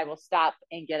driver and I will stop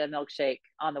and get a milkshake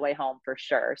on the way home for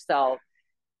sure. So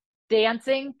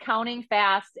dancing, counting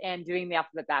fast, and doing the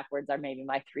alphabet backwards are maybe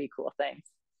my three cool things.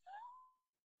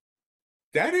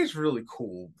 That is really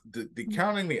cool. The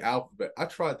counting the alphabet. I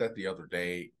tried that the other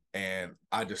day and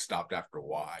I just stopped after a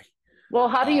while. Well,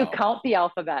 how do you Um, count the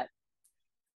alphabet?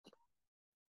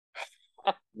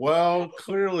 well,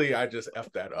 clearly I just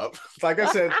effed that up. Like I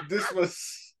said, this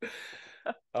was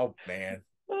oh man.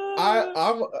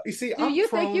 I'm you see, Do I'm you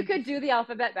think you prone. could do the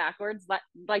alphabet backwards?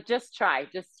 Like just try,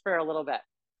 just for a little bit.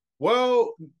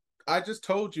 Well, I just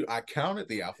told you I counted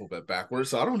the alphabet backwards,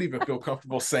 so I don't even feel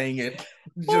comfortable saying it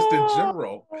just in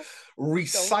general. So funny.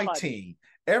 Reciting.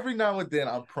 Every now and then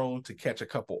I'm prone to catch a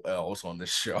couple L's on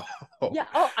this show. Yeah.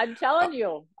 Oh, I'm telling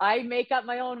you, I make up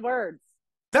my own words.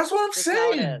 That's what I'm That's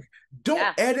how it saying. is. Don't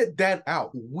Yeah. edit that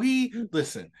out. We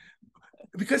listen,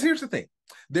 because here's the thing.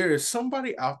 There is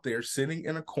somebody out there sitting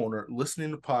in a corner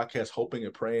listening to podcasts, hoping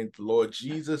and praying, Lord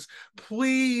Jesus,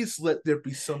 please let there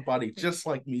be somebody just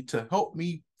like me to help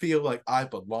me feel like I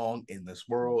belong in this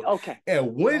world. Okay.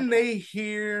 And when Okay. they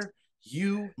hear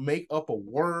you make up a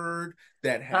word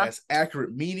that Huh? has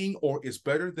accurate meaning or is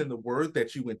better than the word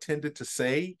that you intended to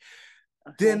say,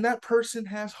 then Okay. that person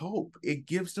has hope. It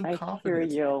gives them I hear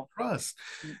confidence and you. trust.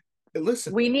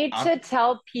 Listen, We need I'm to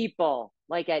tell people,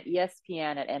 like at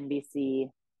ESPN, at NBC,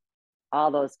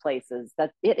 all those places,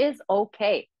 that it is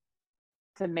okay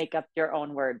to make up your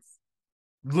own words.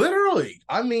 literally,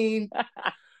 I mean,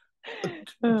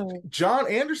 John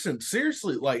Anderson,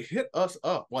 seriously, like hit us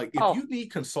up. Like if Oh, you need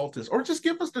consultants or just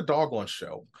give us the doggone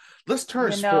show. Let's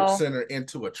turn you Sports know, Center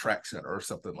into a track center or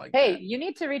something like hey, that. you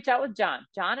need to reach out with John.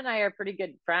 John and I are pretty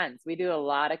good friends. We do a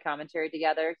lot of commentary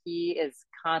together. He is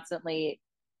constantly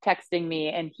texting me,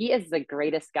 and he is the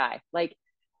greatest guy. Like,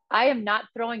 I am not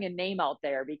throwing a name out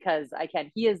there because I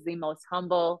can. He is the most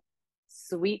humble,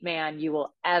 sweet man you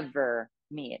will ever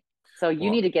meet. So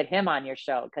you need Well, to get him on your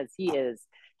show because he is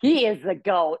the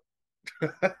goat.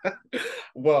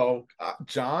 well,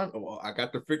 John, well, I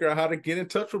got to figure out how to get in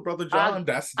touch with brother I'll John.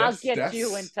 That's I'll that's get you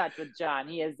in that's touch with John.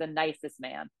 He is the nicest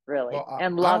man, really, well,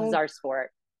 and I loves don't. our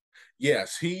sport.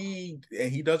 Yes, he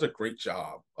does a great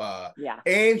job. Yeah.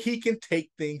 And he can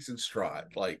take things in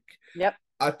stride. Like Yep.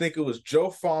 I think it was Joe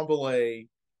Fonbele,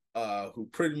 who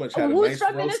pretty much Oh, had a who's nice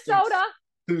from roasting. Minnesota?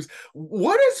 Who's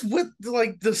what is with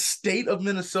like the state of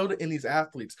Minnesota and these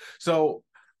athletes? So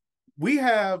we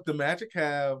have the Magic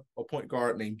have a point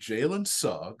guard named Jalen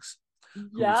Suggs, Yep.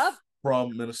 who's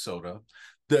from Minnesota.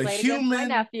 The Played against my human,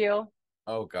 nephew.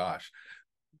 oh gosh,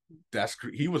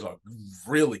 he was a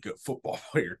really good football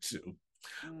player too.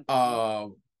 Mm-hmm. Uh,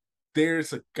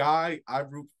 there's a guy I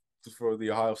root for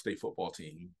the Ohio State football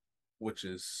team, which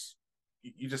is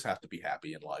you just have to be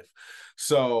happy in life.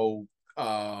 So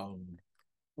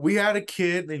we had a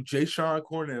kid named Jay Sean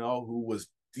Cornell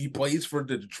he plays for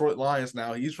the Detroit Lions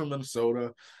now. He's from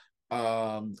Minnesota.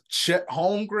 Chet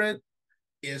Holmgren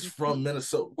is Mm-hmm. from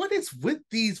Minnesota. What is with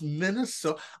these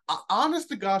Minnesota? Honest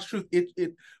to God's truth,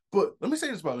 it. But let me say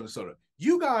this about Minnesota: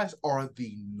 you guys are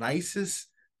the nicest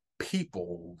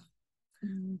people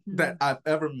Mm-hmm. that I've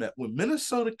ever met. When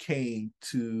Minnesota came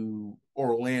to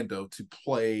Orlando to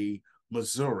play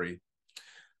Missouri,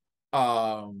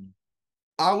 um,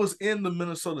 I was in the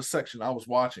Minnesota section. I was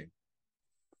watching,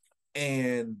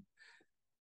 and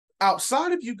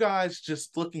outside of you guys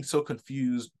just looking so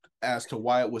confused as to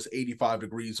why it was 85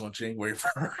 degrees on January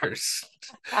 1st,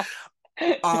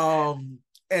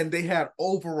 and they had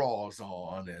overalls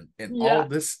on and all Yeah.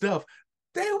 this stuff.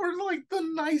 They were like the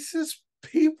nicest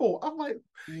people. I'm like,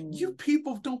 you Mm.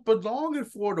 people don't belong in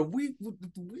Florida. We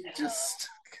just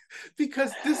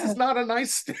because this is not a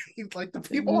nice state. Like the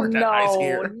people aren't that nice No,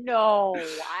 here. no.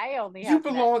 I only You have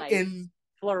met belong nice in.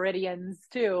 Floridians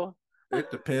too. It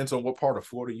depends on what part of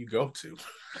Florida you go to.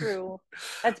 True.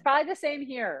 That's probably the same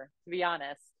here, to be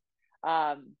honest.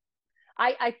 Um,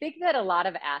 I think that a lot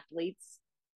of athletes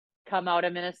come out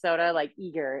of Minnesota like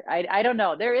eager. I don't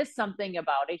know. There is something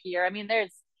about it here. I mean,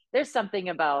 there's something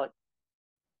about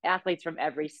athletes from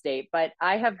every state, but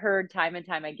I have heard time and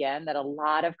time again that a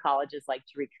lot of colleges like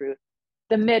to recruit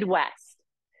the Midwest.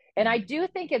 And I do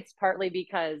think it's partly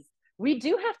because we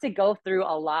do have to go through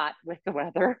a lot with the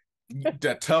weather.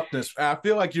 That toughness. I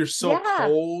feel like you're so Yeah.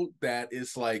 cold that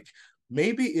it's like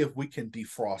maybe if we can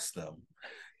defrost them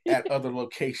at other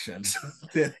locations,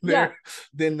 then Yeah.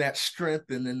 then that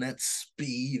strength and then that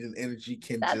speed and energy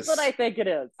can That's what I just. think it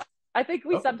is. I think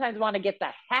we Oh, sometimes want to get the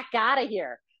heck out of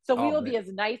here. So we oh will be man.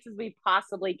 as nice as we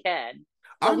possibly can.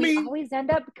 I But we mean, always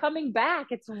end up coming back.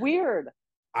 It's weird.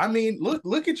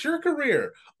 look at your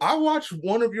career. I watched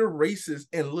one of your races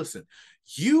and listen,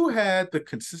 you had the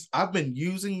consist. I've been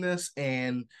using this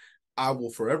and I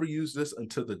will forever use this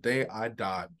until the day I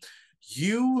die.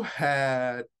 You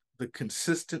had the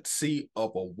consistency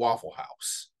of a Waffle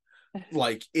House.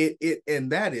 Like it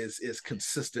and that is as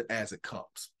consistent as it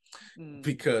comes. Mm.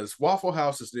 Because Waffle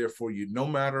House is there for you no Oh,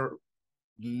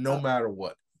 matter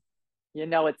what. you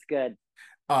know it's good.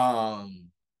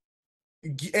 Um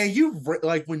and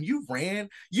like when you ran,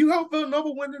 you helped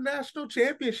Villanova win the national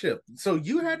championship. So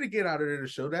you had to get out of there to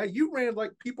show that you ran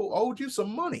like people owed you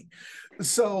some money.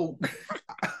 So,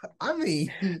 I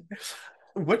mean,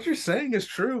 what you're saying is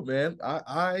true, man.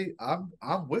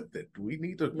 I'm with it. We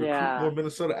need to recruit more Yeah.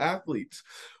 Minnesota athletes.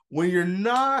 When you're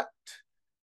not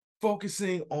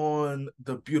focusing on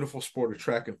the beautiful sport of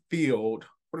track and field,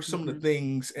 what are some of the Hmm.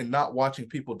 things, and not watching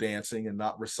people dancing and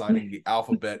not reciting the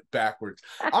alphabet backwards?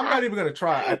 I'm not even going to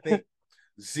try. I think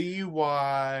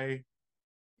ZY,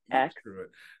 X, screw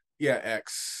it. Yeah,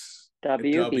 X,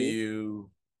 W, V. W,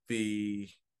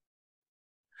 V.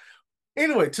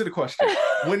 Anyway, to the question.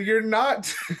 When you're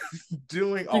not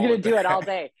doing You're all gonna of do it all that,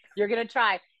 day. You're gonna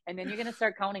try, and then you're gonna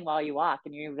start counting while you walk,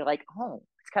 and you're gonna be like, "Oh,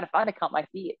 it's kind of fun to count my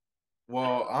feet."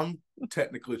 well, I'm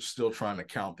technically still trying to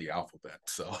count the alphabet.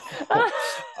 So,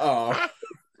 uh,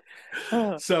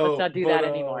 Let's not do but that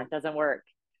anymore. It doesn't work.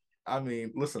 I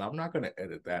mean, listen, I'm not going to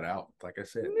edit that out. Like I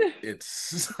said,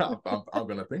 it's I'm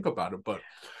going to think about it. But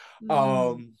Mm.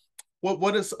 um,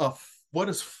 what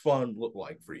does fun look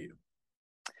like for you?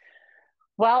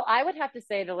 Well, I would have to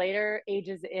say the later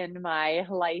ages in my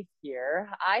life here,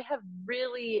 I have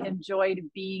really enjoyed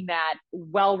being that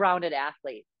well-rounded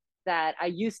athlete that I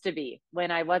used to be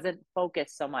when I wasn't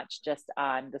focused so much just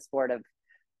on the sport of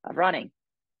running.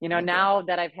 Okay. Now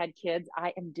that I've had kids,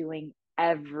 I am doing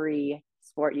every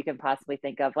sport you can possibly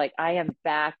think of. Like I am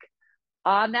back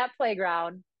on that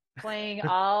playground playing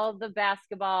all the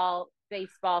basketball,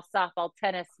 baseball, softball,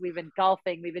 tennis. We've been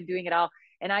golfing, we've been doing it all.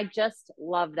 And I just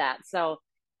love that. So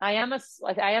I am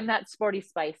that sporty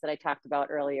spice that I talked about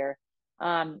earlier.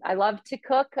 I love to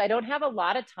cook. I don't have a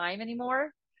lot of time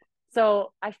anymore.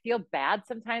 So I feel bad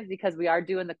sometimes because we are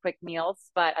doing the quick meals,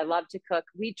 but I love to cook.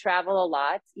 We travel a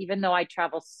lot, even though I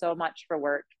travel so much for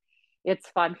work. It's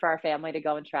fun for our family to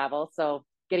go and travel. So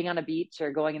getting on a beach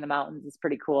or going in the mountains is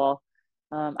pretty cool.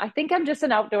 I think I'm just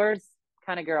an outdoors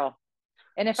kind of girl.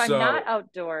 And if I'm not So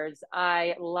outdoors,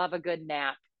 I love a good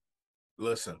nap.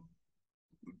 listen,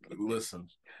 listen.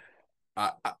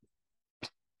 I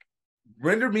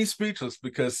render me speechless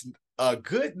because a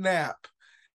good nap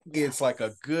is Yes, like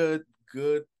a good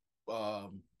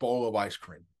bowl of ice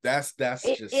cream. That's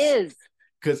it just is.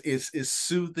 because it's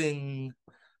soothing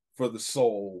for the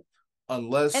soul. And it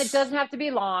Unless doesn't have to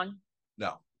be long.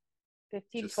 no,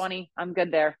 15, just 20. I'm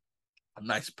good there. a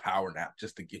nice power nap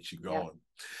just to get you Yep. going.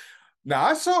 Now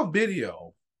I saw a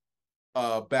video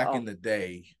back in Oh, the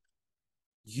day.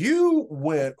 You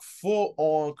went full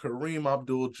on Kareem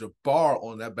Abdul-Jabbar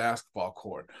on that basketball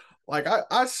court. Like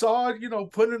I saw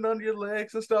it, putting it under your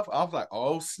legs and stuff. I was like,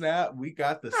 oh snap, we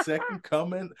got the second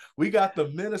coming. We got the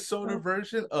Minnesota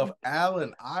version of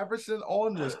Allen Iverson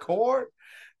on this court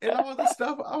and all this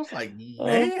stuff. I was like, oh,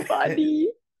 man, funny.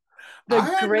 The I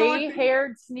had no gray idea.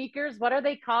 haired sneakers. What are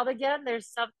they called again? There's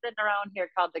something around here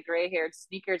called the gray haired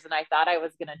sneakers, and I thought I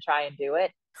was going to try and do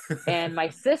it. And my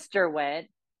sister went.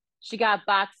 She got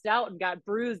boxed out and got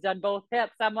bruised on both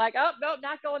hips. I'm like, oh, no,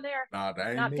 not going there. Nah, that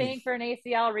ain't Not me. paying for an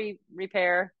ACL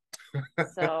repair.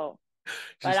 So, but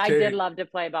Just I tell did you, love to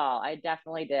play ball. I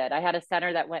definitely did. I had a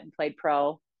center that went and played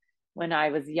pro when I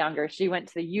was younger. She went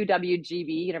to the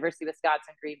UWGB, University of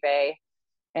Wisconsin Green Bay,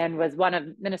 and was one of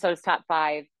Minnesota's top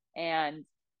five. And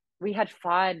we had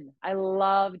fun. I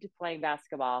loved playing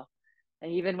basketball.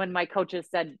 And even when my coaches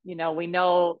said, we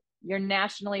know you're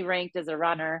nationally ranked as a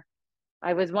runner,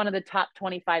 I was one of the top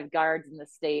 25 guards in the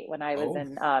state when I was oh,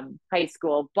 in high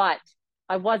school, but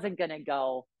I wasn't going to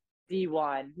go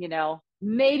D1,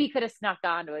 maybe could have snuck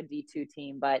onto a D2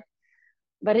 team, but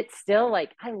it's still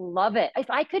like, I love it.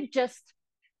 If I could just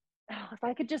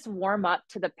warm up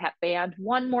to the pep band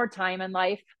one more time in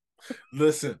life.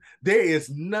 listen, there is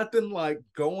nothing like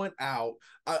going out.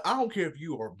 I don't care if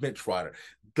you are a bench rider.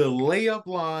 The layup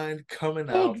line coming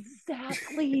out,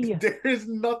 Exactly. there is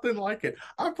nothing like it.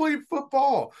 I played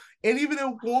football, and even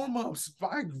in warm-ups, my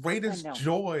I greatest know.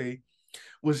 joy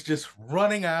was just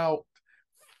running out,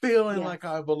 feeling Yes. like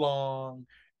I belong,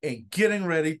 and getting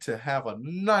ready to have a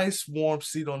nice warm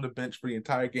seat on the bench for the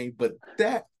entire game. But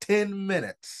that 10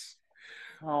 minutes,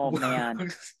 Oh man.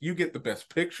 you get the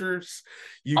best pictures.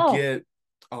 You Oh, get,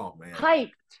 oh man,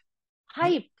 hyped.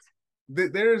 Hyped.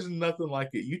 there's nothing like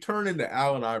it. You turn into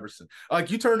Allen Iverson,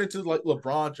 like you turn into like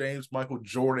LeBron James, Michael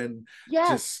Jordan. Yes.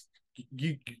 Just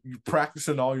you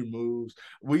practicing all your moves.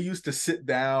 We used to sit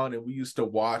down and we used to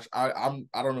watch. I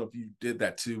don't know if you did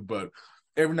that too, but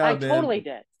every now I and then totally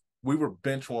did. we were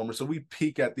bench warmers, so we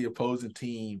peek at the opposing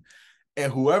team,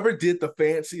 and whoever did the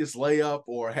fanciest layup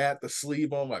or had the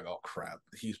sleeve on, like, oh crap,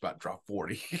 he's about to drop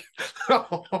 40.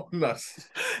 Oh, nuts.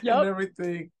 And Yep.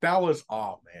 everything. That was,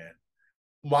 oh man.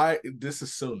 This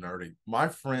is so nerdy. My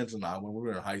friends and I, when we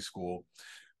were in high school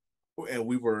and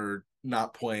we were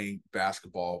not playing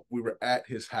basketball, we were at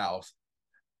his house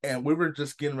and we were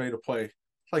just getting ready to play.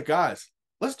 Like, guys,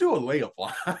 let's do a layup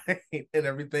line and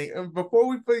everything. And before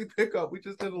we play pickup, we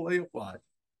just did a layup line.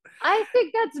 I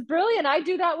think that's brilliant. I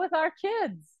do that with our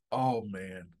kids. Oh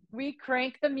man. We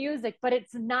crank the music, but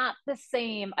it's not the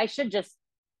same. I should just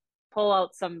pull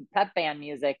out some pep band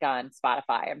music on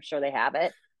Spotify. I'm sure they have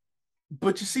it.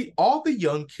 But you see, all the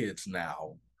young kids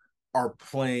now are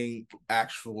playing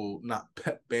actual, not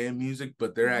pep band music,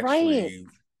 but they're Right. actually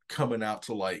coming out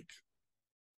to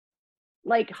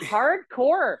Like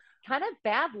hardcore, kind of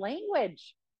bad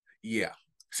language. yeah.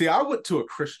 See, I went to a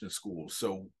Christian school,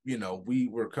 so we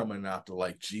were coming out to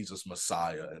like Jesus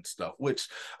Messiah and stuff, which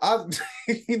I,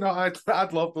 I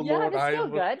love the Yeah, Lord. it's I still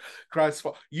am good. Christ.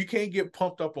 You can't get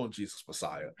pumped up on Jesus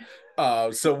Messiah.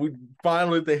 So we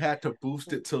finally they had to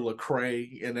boost it to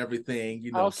Lecrae and everything,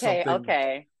 Okay, something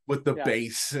okay. with the Yeah.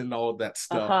 bass and all that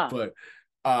stuff. Uh-huh.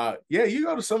 But yeah, you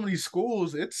go to some of these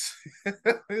schools, it's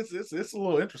it's a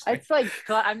little interesting. It's like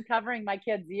I'm covering my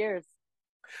kids' ears.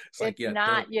 It's like, It's yeah,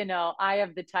 not, Eye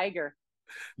of the Tiger.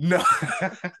 no,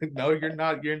 no, you're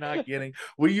not getting.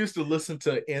 We used to listen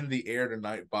to "In the Air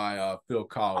Tonight" by Phil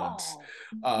Collins.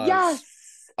 Oh, Uh, yes.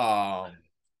 um,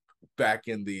 back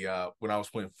in the when I was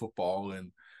playing football,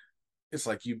 and it's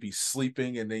like you'd be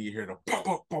sleeping, and then you hear the pop,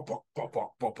 pop, pop, pop, pop,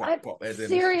 pop, pop, pop, pop, and then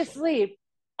it's just like, Seriously.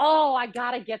 Oh, I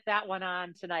gotta get that one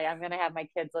on tonight. I'm gonna have my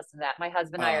kids listen to that. My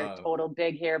husband and I are uh, total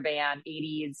big hair band,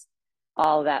 80s,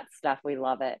 all that stuff. We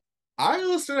love it. I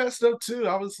listen to that stuff too.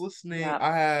 I was listening. Yeah.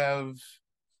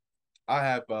 I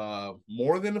have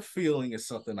More Than a Feeling is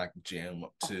something I can jam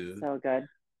up Oh, to. so good.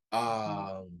 Mhm.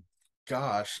 Um,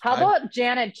 gosh, How about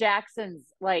Janet Jackson's,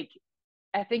 like,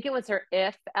 I think it was her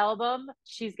If album.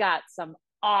 She's got some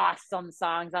awesome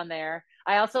songs on there.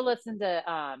 I also listened to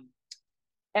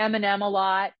Eminem a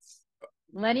lot.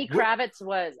 Lenny what? Kravitz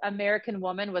was American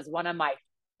Woman was one of my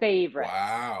favorites.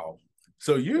 Wow.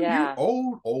 So you're Yeah.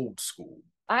 old school.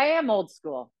 I am old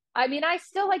school. I mean, I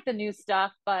still like the new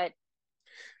stuff, but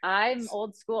I'm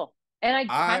old school. And I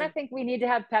kind I of think we need to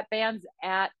have pep bands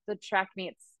at the track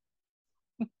meets.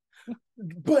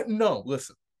 but no,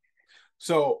 listen.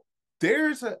 So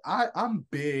I'm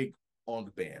big on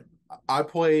the band. I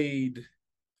played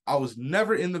I was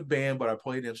never in the band, but I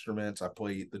played instruments. I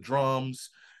played the drums,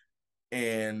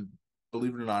 and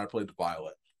believe it or not, I played the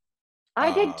violin.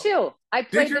 I did Uh, too. I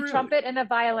did played you the really? trumpet and the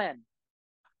violin.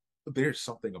 There's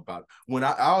something about when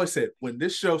I always said when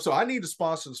this show, so I need a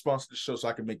sponsor to sponsor the show so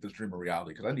I can make this dream a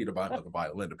reality because I need to buy another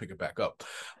violin to pick it back up.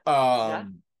 Yeah.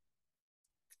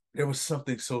 There was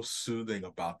something so soothing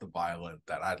about the violin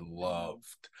that I Mhm.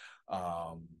 loved.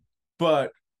 Um,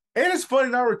 but and it's funny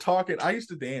now we're talking. I used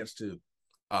to dance too.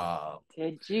 Uh,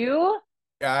 Did you?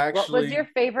 I What was your actually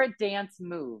favorite dance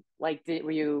move? Like, did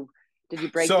you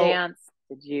break so dance?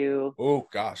 Did you? oh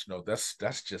gosh no that's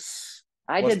just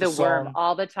I what's did the the worm song?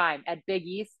 all the time at Big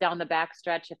East down the back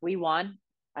stretch. If we won,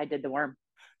 I did the worm.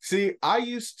 See, I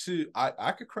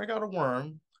could crank out a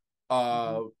worm. Mhm.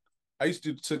 Uh, I used to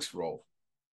do the Tootsie Roll.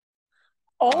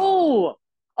 Oh,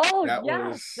 oh That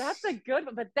yes, that's a was good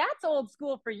one. But that's old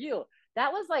school for you.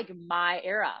 That was like my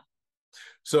era.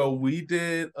 so we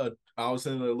did a. I was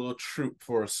in a little troupe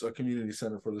for a community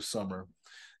center for the summer,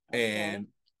 Okay. and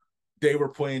they were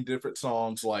playing different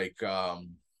songs like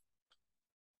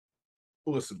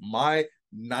listen, my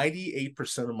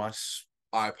 98% of my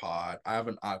iPod, I have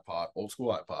an iPod, old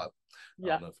school iPod. I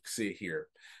Yeah. don't know if you can see it here,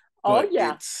 Oh but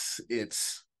yeah.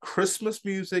 it's Christmas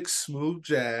music, smooth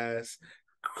jazz,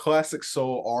 classic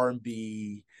soul,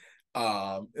 R&B,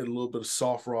 and a little bit of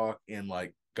soft rock and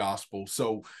like gospel.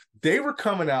 So they were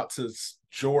coming out to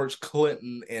George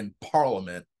Clinton and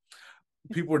Parliament.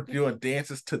 People were doing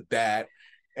dances to that.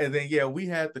 And then yeah, we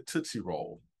had the Tootsie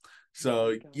Roll. Oh my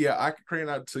So yeah, god. I could create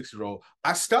out a Tootsie Roll.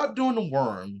 I stopped doing the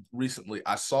worm recently.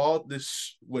 I saw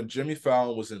this when Jimmy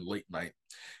Fallon was in late night.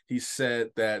 He said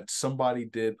that somebody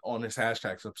did on his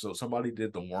hashtags episode, somebody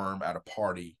did the worm at a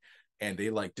party and they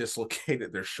like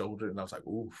dislocated their shoulder. And I was like,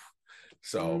 oof.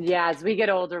 So Yeah, as we get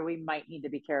older, we might need to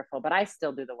be careful, but I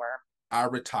still do the worm. I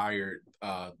retired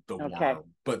the Okay. worm.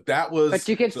 But that But was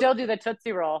you can so still do the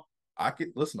Tootsie Roll. I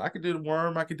could listen, I could do the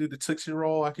worm, I could do the Tootsie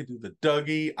Roll, I could do the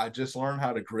Dougie. I just learned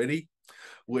how to gritty,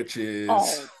 which is Oh,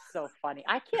 it's so funny.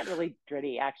 I can't really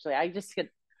gritty actually. I just get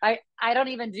I don't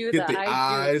even do get the the I do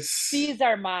eyes. these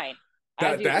are mine.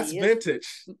 I do That's these.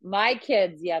 vintage. My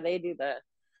kids, yeah, they do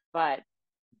but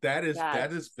That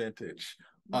yes. is vintage.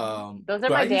 Those are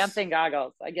But I my used dancing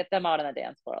goggles. I get them out on the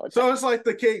dance floor all the time. so it's like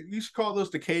the K. You should call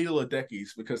those the Katie Ledeckis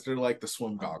because they're like the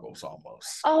swim goggles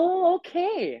almost. Oh,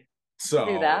 okay. I can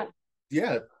do that. So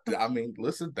yeah, I mean,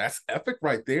 listen, that's epic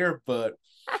right there. But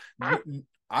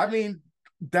I mean,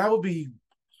 that would be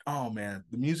oh man,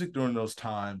 the music during those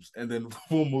times, and then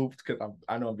we'll move because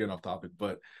I know I'm getting off topic,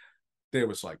 but there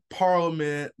was like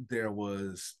Parliament, there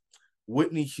was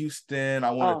Whitney Houston,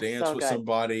 I Want Oh, to Dance so with good.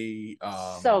 Somebody.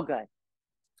 So good.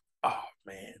 Oh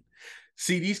man.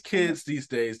 See, these And kids these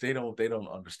days, they don't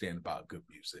understand about good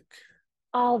music.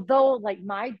 although like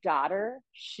my daughter,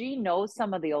 she knows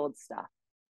some of the old stuff.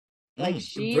 Like Does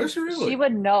she she really?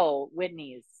 would know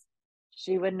Whitney's.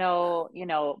 She would know,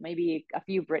 maybe a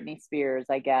few Britney Spears,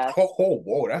 I guess.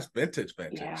 Whoa, that's vintage, Yeah.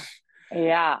 vintage.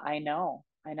 Yeah, I know.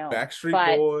 I know. Backstreet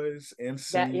But Boys, that,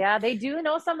 NSYNC. yeah, they do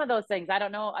know some of those things. I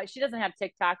don't know. She doesn't have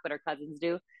TikTok, but her cousins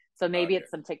do. So maybe Okay. it's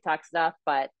some TikTok stuff,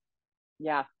 but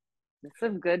yeah, it's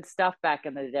some good stuff back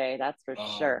in the day, that's for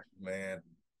Oh sure. man.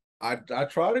 I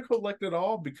try to collect it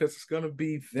all because it's gonna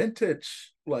be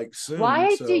vintage like soon. Why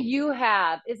do So you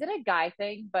have, is it a guy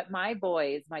thing? But my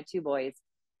boys, my two boys,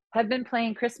 have been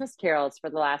playing Christmas carols for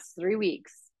the last 3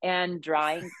 weeks and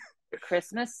drawing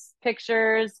Christmas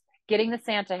pictures, getting the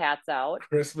Santa hats out.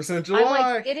 Christmas in I'm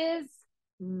like, July. it is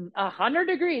 100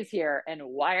 degrees here, and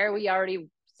why are we already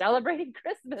celebrating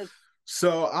Christmas?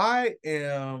 So I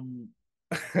am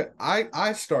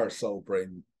I start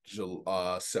celebrating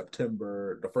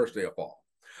September, the first day of fall.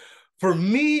 For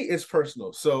me, it's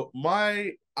personal. So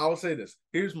I'll say this.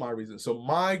 Here's my reason. So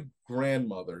my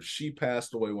grandmother, she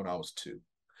passed away when I was 2.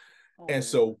 And Oh,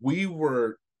 so we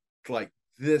were like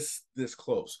this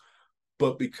close.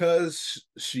 But because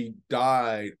she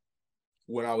died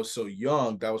when I was so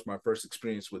young, that was my first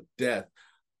experience with death.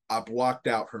 I blocked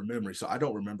out her memory, so I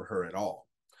don't remember her at all.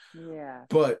 yeah.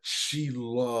 But she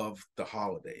loved the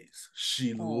holidays.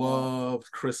 She Oh,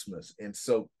 loved Christmas. And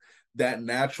so that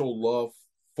natural love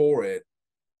for it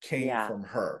came yeah. from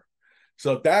her.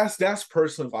 So that's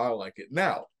personally why I like it.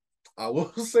 Now, I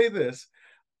will say this.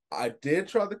 I did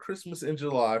try the Christmas in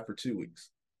July for 2 weeks.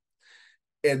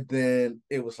 And then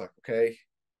it was like, okay,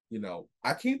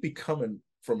 I can't be coming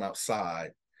from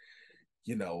outside,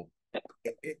 you know,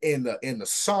 in the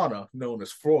sauna known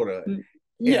as Florida and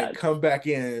Yes. come back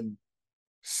in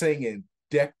singing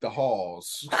 "Deck the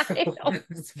Halls." I know.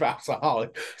 It's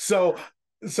alcoholic. So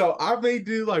I may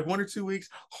do like 1 or 2 weeks.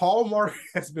 Hallmark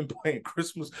has been playing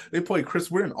Christmas. They play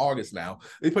Chris. We're in August now.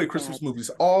 They play Christmas That's movies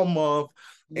all month,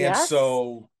 and yes.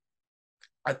 so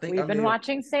I think I We've been may have.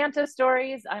 watching Santa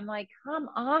stories. I'm like, come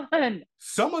on.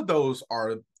 Some of those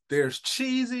are there's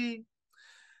cheesy.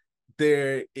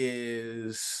 There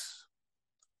is.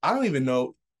 I don't even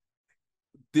know.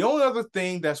 The only other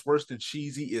thing that's worse than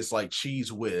cheesy is like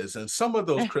Cheese Whiz, and some of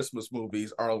those Christmas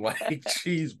movies are like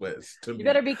Cheese Whiz to You me.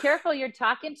 better be careful. You're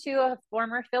talking to a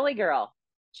former Philly girl.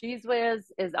 Cheese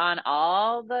Whiz is on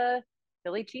all the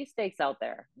Philly cheesesteaks out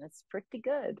there. And it's pretty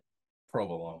good.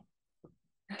 Provolone.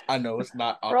 I know it's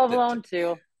not Provolone authentic.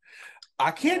 too.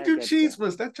 I can't They're do good too. Cheese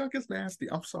Whiz. That junk is nasty.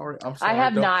 I'm sorry. I'm I sorry.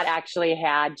 have Don't not actually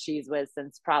had Cheese Whiz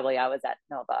since probably I was at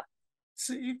Nova.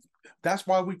 see. That's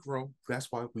why we grow.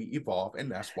 That's why we evolve,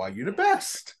 and that's why you're the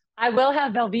best. I will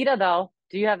have Velveeta though.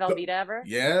 Do you have The- Velveeta ever?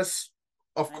 yes,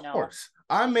 of I know. course.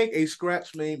 I make a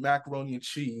scratch made macaroni and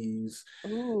cheese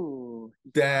Ooh,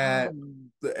 that,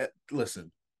 yum.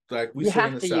 listen, like we You say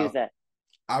in have the to use South, it.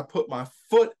 I put my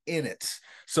foot in it.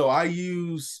 So I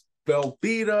use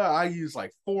Velveeta. I use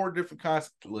like 4 different kinds.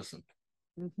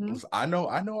 Hmm. Listen, I know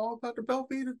all about the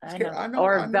Velveeta. I know. I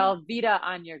Or know. Velveeta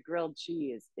on your grilled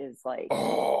cheese is like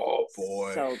Oh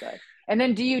boy. so good. And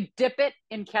then do you dip it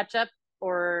in ketchup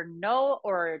or no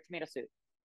or tomato soup?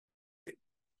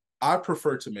 I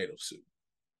prefer tomato soup.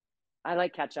 I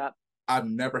like ketchup. I've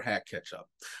never had ketchup.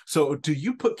 So do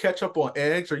you put ketchup on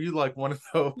eggs? Are you like one of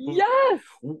those? Yes.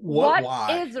 What? What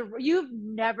Why? is you've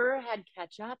never had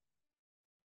ketchup?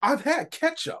 I've had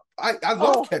ketchup. I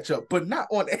love Oh, ketchup, but not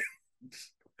on eggs.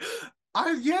 I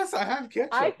have I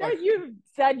ketchup. Like, thought you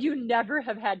said you never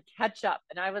have had ketchup.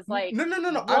 And I was like, no.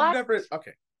 I've what? never.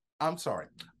 Okay, I'm sorry.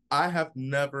 I have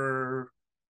never.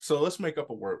 So let's make up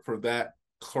a word for that.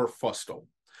 Corfusto.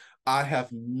 I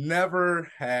have never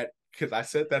had because I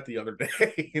said that the other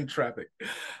day in traffic.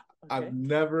 I've Okay.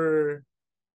 never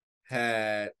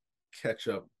had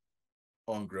ketchup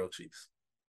on grilled cheese.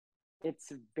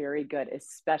 It's very good,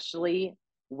 especially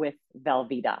with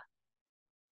Velveeta.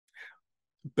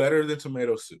 Better than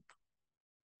tomato soup.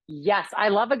 Yes, I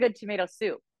love a good tomato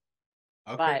soup,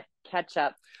 Okay. but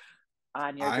ketchup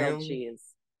on your I grilled am cheese.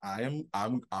 I'm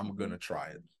Mhm. gonna try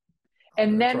it. I'm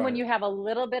And gonna then try when it. you have a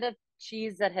little bit of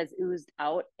cheese that has oozed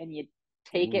out and you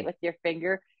take it Ooh. with your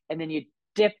finger and then you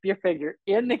dip your finger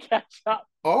in the ketchup.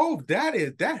 Oh, that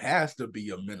has to be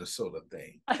a Minnesota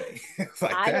thing. It's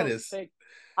like I that don't is think,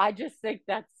 I just think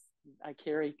that's a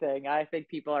Carrie thing. I think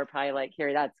people are probably like,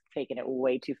 Carrie, that's taking it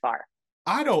way too far.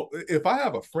 I don't. If I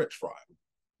have a French fry,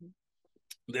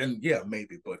 then yeah,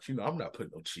 maybe. But I'm not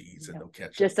putting no cheese and no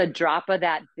ketchup Just a on it. drop of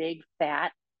that big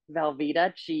fat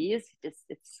Velveeta cheese. Just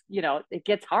it's it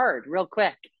gets hard real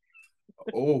quick.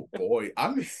 Oh boy, I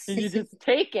mean, And you just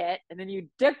take it and then you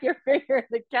dip your finger in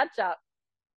the ketchup.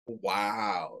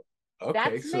 wow. Okay,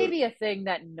 That's so maybe a thing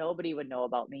that nobody would know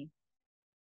about me.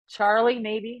 Charlie,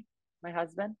 maybe, my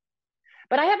husband.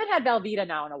 But I haven't had Velveeta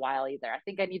now in a while either. I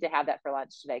think I need to have that for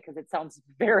lunch today because it sounds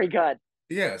very good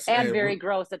yes, and and very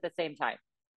gross at the same time.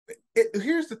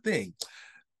 here's the thing.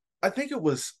 I think it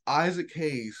was Isaac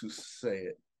Hayes who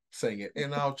sang it,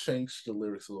 and I'll change the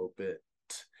lyrics a little bit.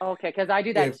 Okay, because I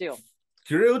do that If too.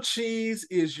 grilled cheese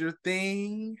is your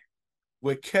thing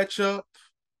with ketchup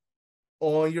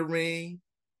on your ring,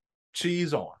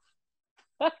 cheese on.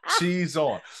 Cheese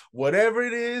on. Whatever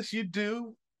it is you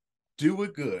do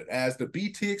it good. As the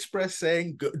BT Express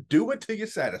saying, do it till you're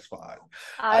satisfied.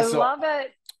 I So love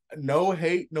it. no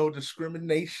hate, no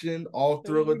discrimination, all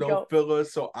There thriller, you no go. filler.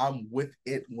 So I'm with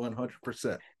it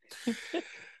 100%.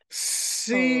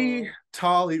 See, Oh,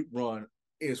 Tolle Run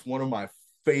is one of my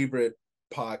favorite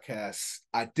podcasts.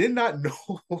 I did not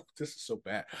know this is so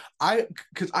bad.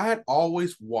 Because I had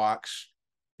always watched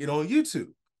it on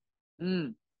YouTube.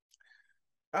 mm.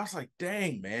 I was like,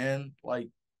 dang, man, like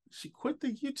she quit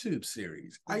the YouTube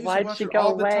series. I used to Why'd watch she her go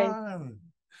all the away? time.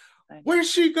 I Where'd know.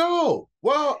 she go?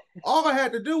 Well, all I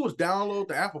had to do was download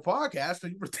the Apple Podcast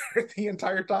and you were there the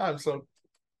entire time. So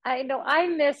I know. I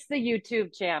miss the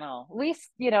YouTube channel. We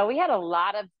had a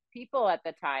lot of people at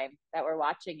the time that were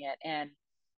watching it, and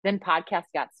then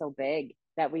podcasts got so big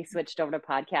that we switched over to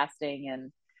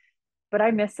podcasting. But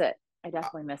I miss it. I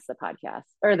definitely miss the podcast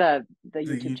or the the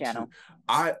YouTube YouTube, channel.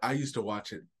 I used to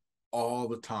watch it all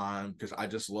the time because I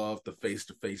just love the face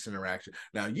to face interaction.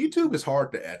 Now YouTube is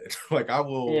hard to edit. Like I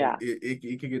will, Yeah.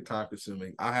 it can get time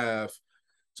consuming. I have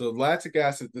So Lactic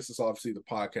Acid, this is obviously the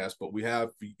podcast, but we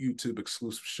have YouTube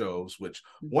exclusive shows, which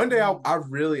one day Mm-hmm. I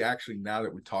really actually, now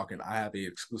that we're talking, I have a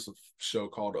exclusive show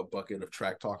called A Bucket of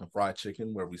Track Talk and Fried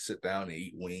Chicken, where we sit down and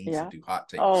eat wings and Yeah. do hot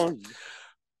takes,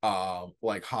 Oh.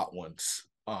 like Hot Ones,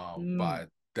 Mm. by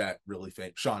that really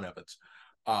famous Sean Evans.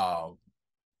 Um,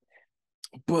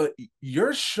 but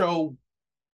your show,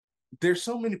 there's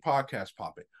so many podcasts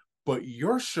popping, but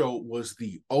your show was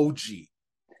the OG.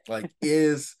 Like,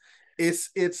 it's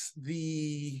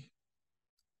the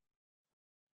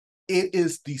it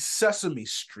is the Sesame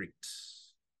Street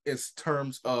in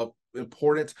terms of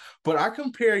importance. But I can't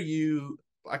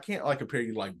like compare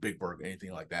you to like Big Bird or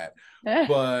anything like that.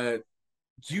 But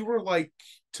you were like,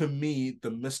 to me,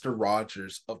 the Mr.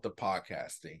 Rogers of the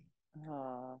podcasting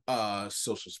Oh.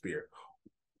 social spirit.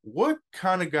 What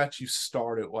kind of got you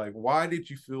started? Like, why did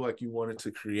you feel like you wanted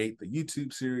to create the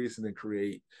YouTube series and then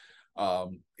create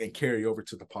and carry over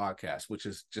to the podcast, which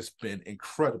has just been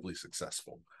incredibly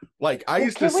successful? Like I Well,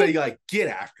 used to can say, we? like, get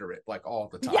after it, like all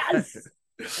the time. Yes.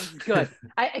 That's good.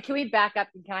 Can we back up?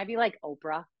 Can I be like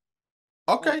Oprah,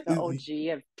 like Okay. the OG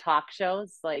of talk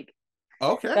shows? Like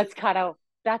Okay. that's kind of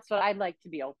that's what I'd like to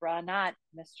be, Oprah, not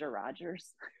Mr.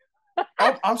 Rogers.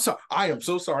 I'm sorry. I am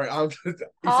so sorry. You see,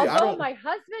 I Although don't my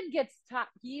husband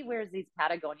he wears these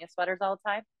Patagonia sweaters all the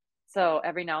time. So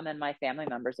every now and then my family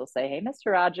members will say, "Hey,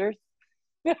 Mr. Rogers."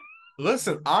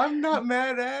 listen. I'm not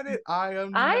mad at it. I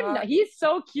am not. He's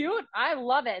so cute. I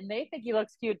love it. And they think he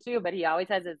looks cute too, but he always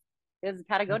has his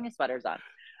Patagonia sweaters on.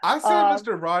 I said Um,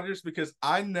 Mr. Rogers because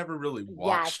I never really yes,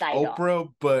 watched I know. Oprah,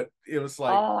 but it was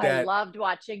like Oh, I that, loved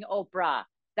watching Oprah.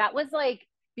 That was like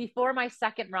before my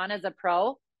second run as a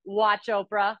pro. Watch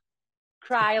Oprah,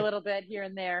 cry a little bit here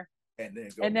and there, and then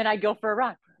and go, then I go for a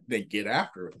run. then get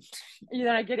after it. Then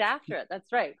I get after it.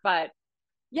 That's right. But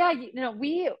yeah,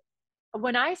 we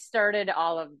when I started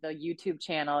all of the YouTube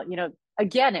channel,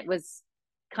 again, it was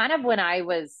kind of when I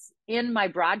was in my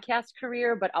broadcast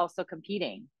career, but also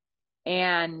competing.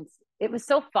 And it was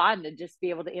so fun to just be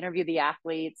able to interview the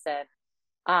athletes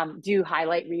and do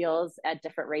highlight reels at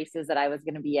different races that I was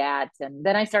going to be at. And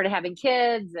then I started having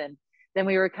kids, and then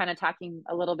we were kind of talking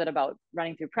a little bit about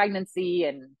running through pregnancy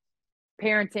and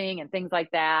parenting and things like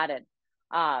that.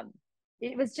 And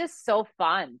it was just so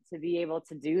fun to be able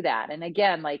to do that. And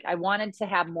again, like I wanted to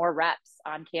have more reps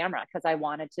on camera because I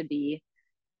wanted to be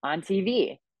on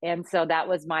TV. And so that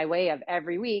was my way of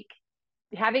every week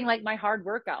having like my hard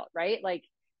workout, right? Like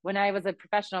when I was a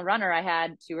professional runner, I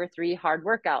had 2 or 3 hard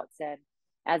workouts. And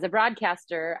as a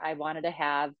broadcaster, I wanted to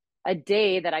have a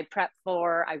day that I prepped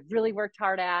for, I really worked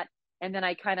hard at, and then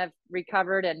I kind of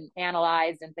recovered and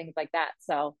analyzed and things like that.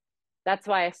 So that's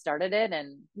why I started it.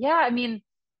 And yeah, I mean,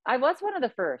 I was one of the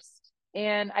first.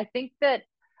 And I think that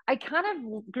I kind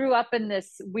of grew up in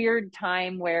this weird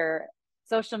time where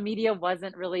social media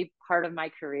wasn't really part of my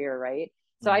career, right?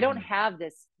 So I don't Mhm. have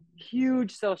this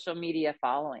huge social media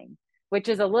following, which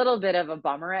is a little bit of a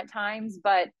bummer at times.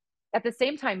 But at the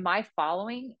same time, my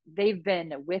following, they've been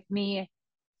with me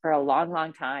for a long,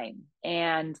 long time.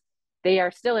 And they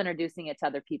are still introducing it to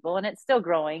other people and it's still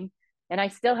growing. And I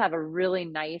still have a really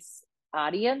nice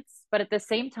audience. But at the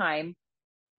same time,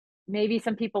 maybe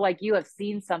some people like you have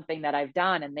seen something that I've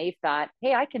done and they've thought,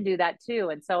 hey, I can do that too.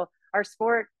 And so our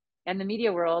sport and the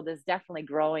media world is definitely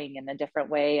growing in a different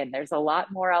way. And there's a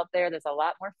lot more out there. There's a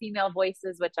lot more female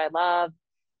voices, which I love.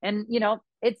 And, you know,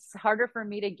 it's harder for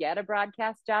me to get a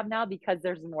broadcast job now because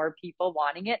there's more people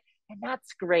wanting it. And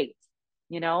that's great.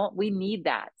 You know, we need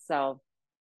that. So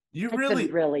You it's been really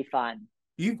really fun.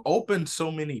 you've opened so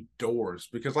many doors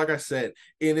because like I said,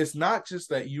 and it's not just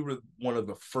that you were one of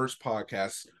the first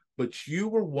podcasts, but you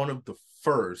were one of the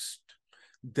first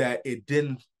that it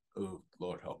didn't, oh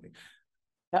Lord help me.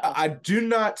 Uh-oh. I do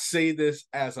not say this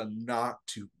as a knock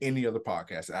to any other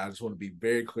podcast. I just want to be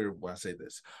very clear when I say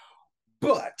this.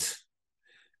 But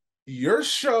your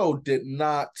show did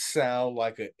not sound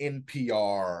like an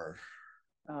NPR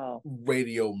Oh,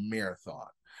 radio marathon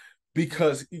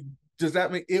because does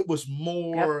that mean it was yep.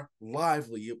 more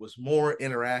lively? It was more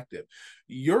interactive.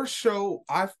 Your show,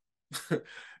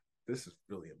 this is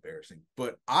really embarrassing,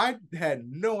 but I had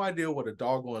no idea what a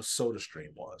doggone soda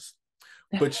stream was.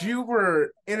 But you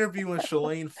were interviewing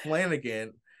Shalane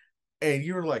Flanagan and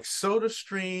you were like soda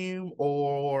stream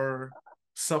or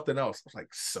something else. I was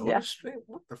like, soda Yeah. stream?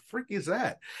 What the freak is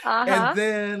that? And Uh-huh.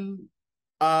 then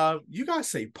you guys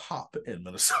say pop in We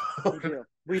Minnesota. do.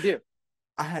 We do.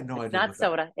 I had no It's idea not what that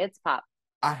was. soda, it's pop.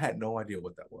 I had no idea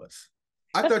what that was.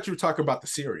 I thought you were talking about the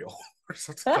cereal or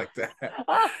something like that.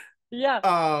 Yeah.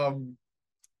 Um,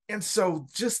 and so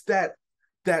just that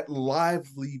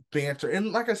lively banter,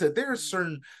 and like I said,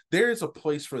 there's a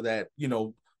place for that,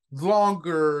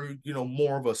 longer,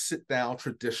 more of a sit down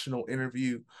traditional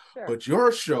interview. Sure. But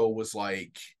your show was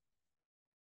like,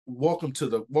 welcome to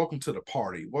the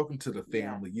party, welcome to the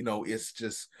Yeah. family. It's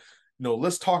just,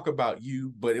 let's talk about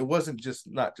you, but it wasn't just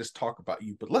not just talk about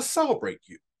you, but let's celebrate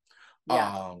you.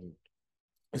 Yeah. Um,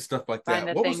 and stuff like Find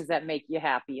that. the What was things that make you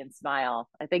happy and smile.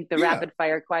 I think the Yeah. rapid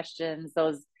fire questions,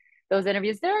 those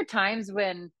interviews, there are times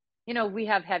when, we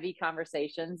have heavy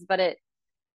conversations, but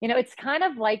it's kind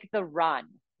of like the run,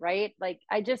 right? Like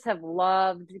I just have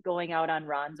loved going out on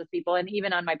runs with people. And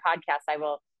even on my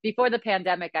podcast, before the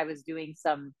pandemic, I was doing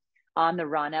some on the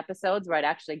run episodes where I'd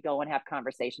actually go and have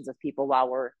conversations with people while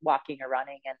we're walking or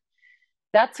running. And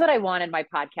that's what I wanted my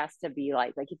podcast to be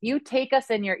like. Like if you take us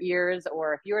in your ears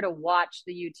or if you were to watch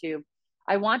the YouTube,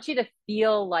 I want you to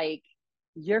feel like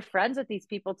you're friends with these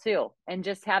people too and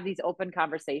just have these open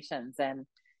conversations. And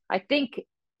I think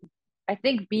I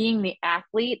think being the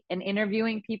athlete and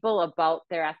interviewing people about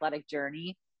their athletic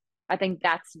journey, I think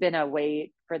that's been a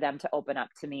way for them to open up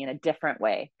to me in a different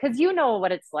way. Cause you know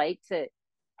what it's like to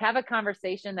have a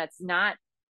conversation that's not,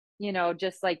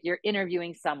 just like you're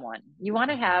interviewing someone. You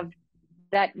want to have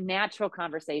that natural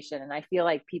conversation. And I feel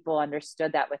like people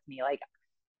understood that with me. Like,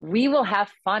 we will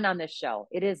have fun on this show.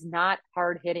 It is not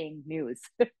hard hitting news.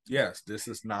 Yes, this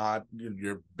is not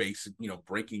your basic,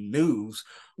 breaking news,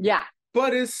 Yeah.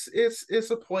 but it's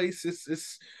a place.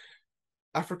 It's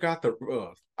I forgot the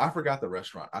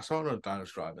restaurant. I saw it on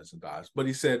Diners, Drive-ins, and Dives, but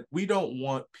he said we don't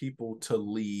want people to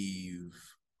leave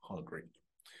hungry.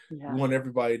 We Yeah. want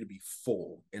everybody to be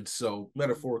full, and so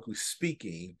metaphorically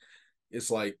speaking, it's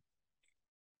like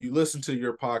you listen to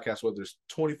your podcast, whether it's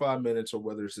 25 minutes or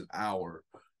whether it's an hour,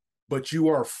 but you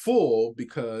are full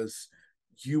because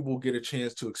you will get a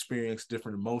chance to experience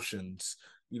different emotions,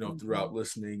 throughout Mm-hmm.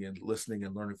 listening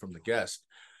and learning from the guest.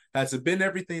 Has it been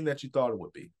everything that you thought it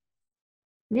would be?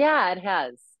 Yeah, it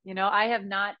has. I have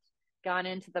not gone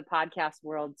into the podcast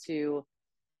world to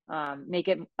make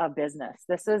it a business.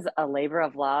 This is a labor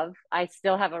of love. I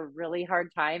still have a really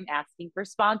hard time asking for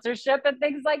sponsorship and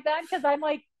things like that because I'm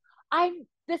like,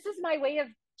 this is my way of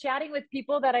chatting with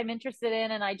people that I'm interested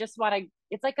in. And I just want to,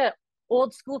 it's like a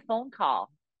old school phone call,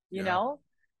 you Yeah. know?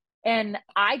 And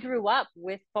I grew up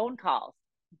with phone calls.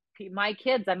 My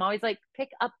kids, I'm always like,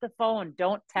 pick up the phone,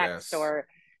 don't text Yes. or,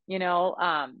 you know,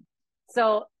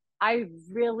 so I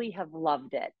really have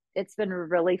loved it. It's been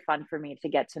really fun for me to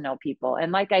get to know people.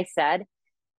 And like I said,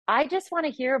 I just want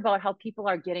to hear about how people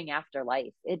are getting after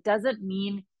life. It doesn't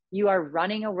mean you are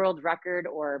running a world record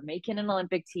or making an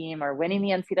Olympic team or winning the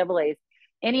NCAAs,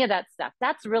 any of that stuff.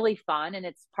 That's really fun. And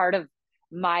it's part of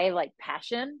my like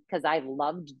passion because I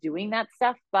loved doing that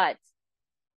stuff. But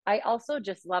I also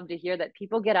just love to hear that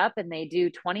people get up and they do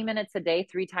 20 minutes a day,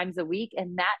 3 times a week,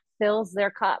 and that fills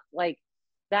their cup. Like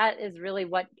that is really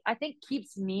what I think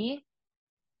keeps me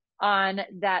on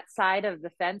that side of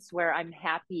the fence where I'm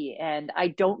happy and I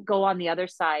don't go on the other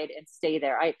side and stay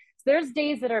there. There's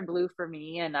days that are blue for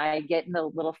me and I get in the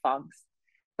little funks,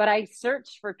 but I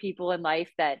search for people in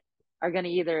life that are going to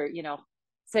either,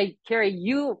 say, Carrie,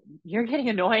 you're getting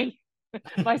annoying.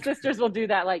 My sisters will do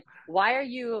that. Like, why are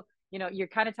you, you're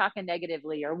kind of talking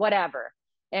negatively or whatever.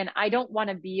 And I don't want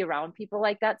to be around people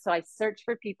like that. So I search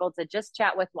for people to just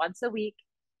chat with once a week,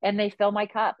 and they fill my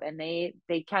cup and they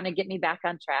kind of get me back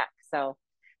on track. So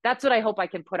that's what I hope I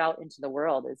can put out into the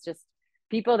world, is just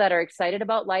people that are excited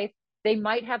about life. They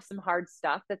might have some hard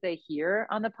stuff that they hear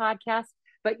on the podcast,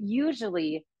 but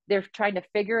usually they're trying to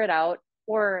figure it out,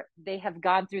 or they have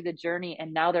gone through the journey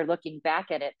and now they're looking back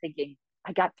at it thinking,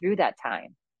 I got through that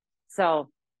time. So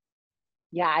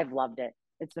yeah, I've loved it.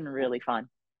 It's been really fun.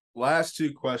 Last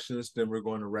two questions, then we're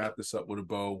going to wrap this up with a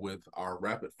bow with our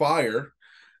rapid fire.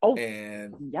 Oh,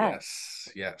 and yes.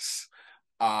 yes.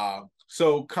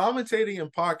 So commentating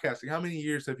and podcasting, how many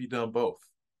years have you done both?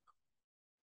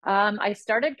 I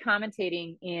started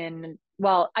commentating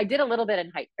I did a little bit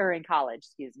in college,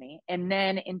 excuse me. And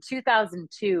then in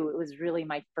 2002, it was really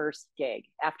my first gig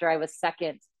after I was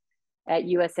second at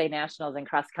USA Nationals in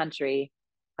cross country.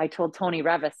 I told Tony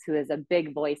Revis, who is a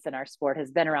big voice in our sport, has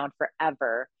been around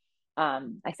forever.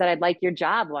 I said, I'd like your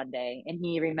job one day. And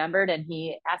he remembered and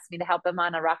he asked me to help him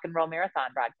on a rock and roll marathon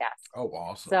broadcast. Oh,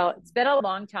 awesome. So it's been a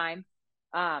long time.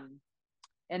 And,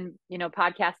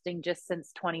 podcasting just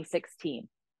since 2016.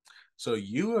 So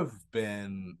you have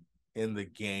been in the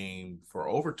game for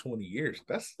over 20 years.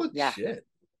 That's legit. Yeah.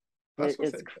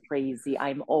 It's crazy.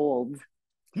 I'm old.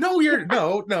 No,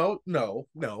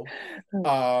 no.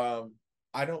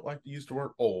 I don't like to use the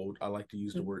word old. I like to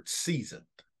use the word seasoned.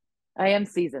 I am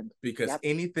seasoned. Because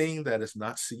anything that is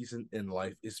not seasoned in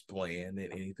life is bland,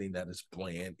 and anything that is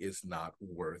bland is not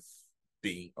worth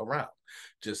being around.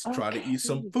 Just try to eat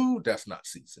some food that's not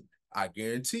seasoned. I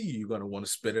guarantee you're going to want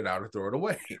to spit it out or throw it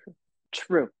away.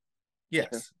 True. Yes.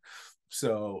 True.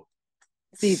 So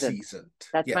seasoned.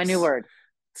 That's my new word.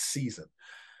 Seasoned.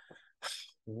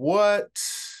 What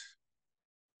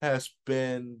has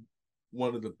been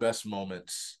one of the best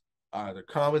moments, either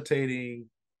commentating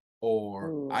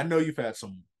or I know you've had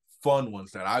some fun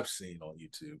ones that I've seen on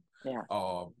YouTube,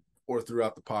 or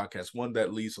throughout the podcast, one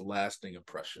that leaves a lasting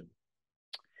impression?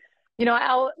 When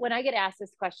I get asked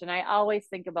this question, I always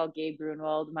think about Gabe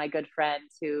Grunwald, my good friend,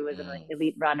 who is an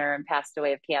elite runner and passed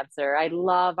away of cancer. I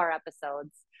love our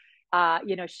episodes.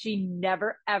 She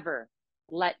never, ever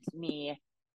let me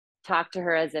talk to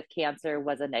her as if cancer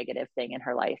was a negative thing in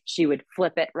her life. She would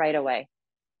flip it right away.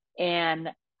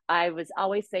 And I was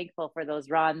always thankful for those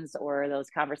runs or those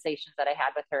conversations that I had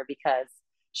with her, because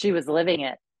she was living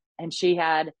it and she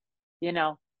had,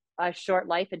 a short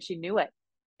life and she knew it.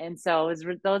 And so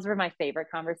those were my favorite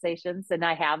conversations, and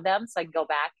I have them so I can go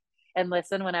back and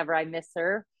listen whenever I miss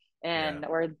her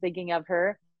or thinking of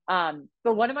her.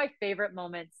 But one of my favorite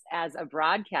moments as a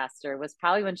broadcaster was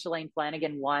probably when Shalane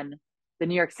Flanagan won the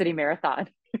New York City Marathon.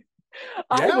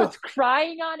 I was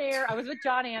crying on air. I was with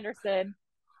John Anderson.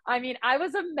 I mean, I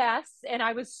was a mess and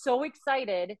I was so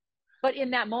excited. But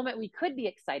in that moment, we could be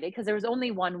excited because there was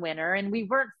only one winner and we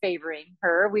weren't favoring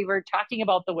her. We were talking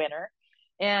about the winner.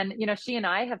 And, she and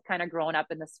I have kind of grown up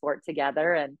in the sport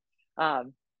together. And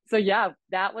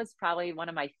that was probably one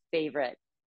of my favorite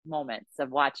moments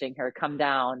of watching her come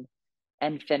down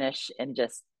and finish and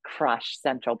just crush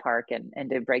Central Park and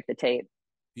to break the tape.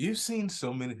 You've seen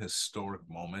so many historic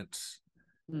moments.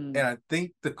 And I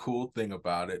think the cool thing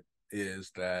about it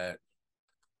is that,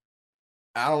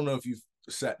 I don't know if you've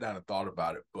sat down and thought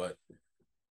about it, but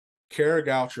Kara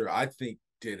Goucher, I think,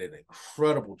 did an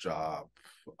incredible job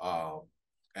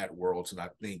at Worlds, and I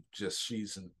think just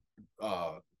she's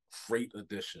a great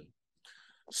addition.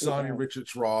 Sonny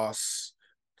Richards-Ross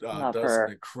does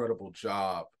an incredible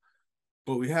job,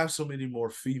 but we have so many more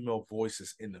female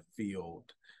voices in the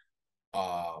field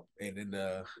and in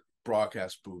the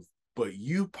broadcast booth, but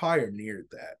you pioneered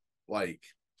that. Like,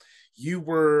 you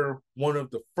were one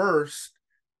of the first,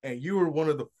 and you were one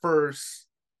of the first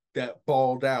that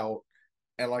balled out.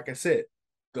 And like I said,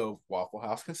 the Waffle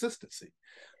House consistency.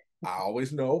 I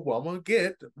always know what I'm going to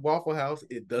get. Waffle House,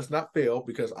 it does not fail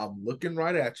because I'm looking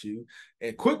right at you.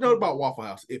 And quick note about Waffle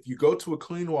House: if you go to a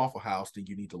clean Waffle House, then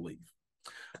you need to leave.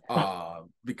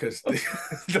 Because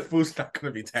the food's not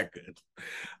going to be that good.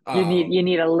 You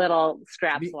need a little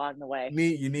scraps along the way.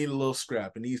 You need a little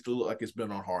scrap. It needs to look like it's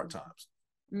been on hard times.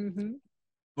 Mm-hmm.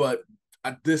 But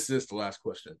this is the last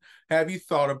question. Have you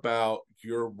thought about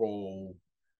your role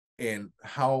and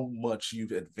how much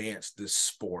you've advanced this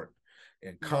sport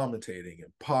and commentating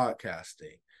and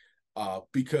podcasting.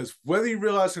 Because whether you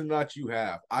realize it or not, you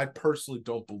have. I personally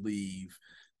don't believe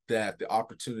that the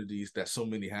opportunities that so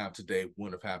many have today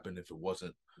wouldn't have happened if it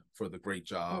wasn't for the great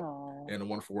job and the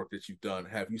wonderful work that you've done.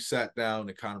 Have you sat down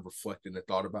and kind of reflected and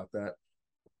thought about that?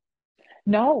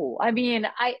 No, I mean,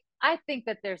 I think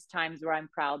that there's times where I'm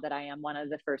proud that I am one of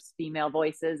the first female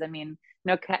voices. I mean,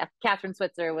 Catherine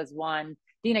Switzer was one.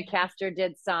 Dina Castor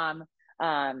did some.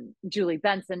 Julie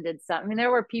Benson did some. I mean, there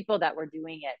were people that were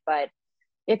doing it, but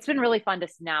it's been really fun to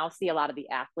now see a lot of the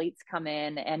athletes come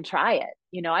in and try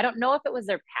it. I don't know if it was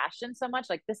their passion so much.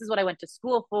 Like, this is what I went to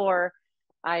school for.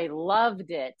 I loved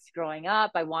it growing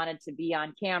up. I wanted to be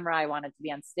on camera. I wanted to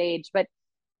be on stage. But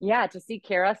yeah, to see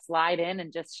Kara slide in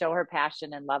and just show her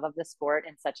passion and love of the sport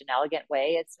in such an elegant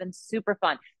way, it's been super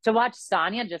fun. To watch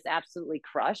Sonia just absolutely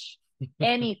crush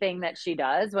anything that she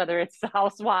does, whether it's the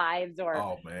Housewives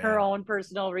or her own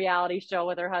personal reality show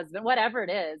with her husband, whatever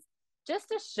it is, just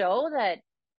to show that,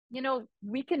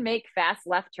 we can make fast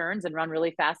left turns and run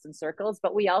really fast in circles,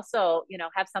 but we also,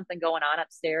 have something going on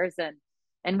upstairs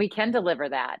and we can deliver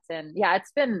that. And yeah,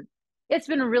 it's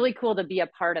been really cool to be a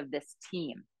part of this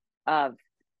team of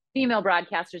female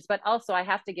broadcasters, but also I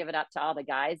have to give it up to all the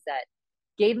guys that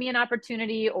gave me an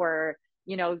opportunity or,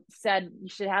 said you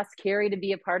should ask Carrie to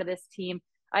be a part of this team.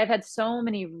 I've had so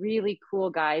many really cool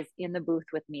guys in the booth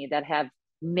with me that have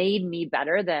made me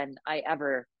better than I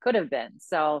ever could have been.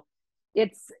 So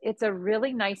it's a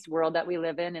really nice world that we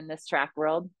live in this track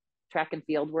and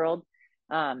field world,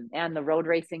 and the road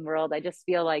racing world. I just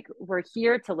feel like we're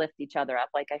here to lift each other up,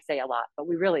 like I say a lot, but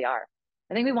we really are.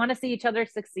 I think we want to see each other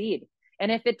succeed.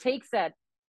 And if it takes that,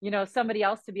 somebody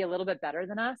else to be a little bit better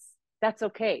than us, that's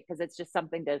okay, because it's just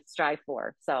something to strive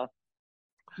for. So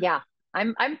yeah,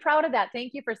 I'm proud of that.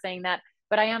 Thank you for saying that.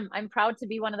 But I'm proud to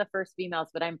be one of the first females,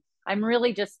 but I'm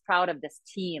really just proud of this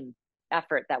team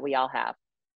effort that we all have.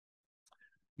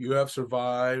 You have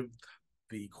survived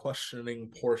the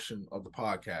questioning portion of the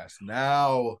podcast.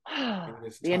 Now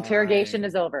the interrogation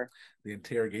is over. The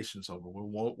interrogation's over.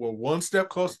 We're one step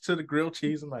closer to the grilled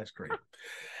cheese and ice cream.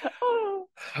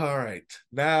 All right.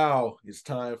 Now it's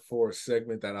time for a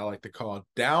segment that I like to call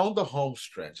Down the Home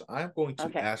Stretch. I'm going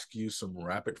to ask you some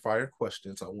rapid fire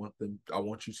questions. I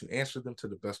want you to answer them to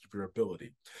the best of your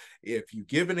ability. If you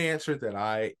give an answer that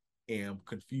I am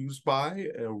confused by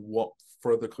and want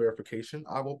further clarification,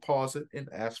 I will pause it and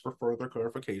ask for further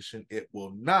clarification. It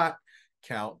will not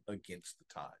count against the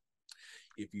time.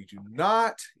 If you do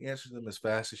not answer them as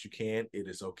fast as you can, it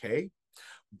is okay.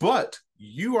 But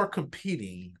you are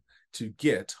competing to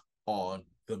get on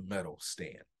the medal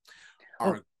stand.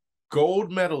 Our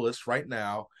gold medalist right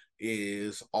now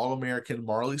is All-American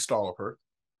Marley Stolliper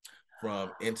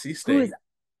from NC State.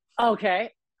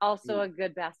 Also a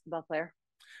good basketball player.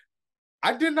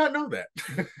 I did not know that.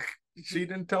 She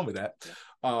didn't tell me that.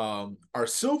 Our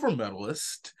silver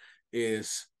medalist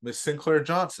is Miss Sinclair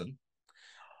Johnson,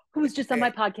 who's just on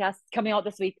my podcast coming out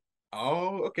this week.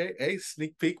 Oh, okay. A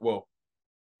sneak peek. Well,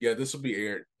 yeah, this will be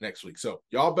aired next week, so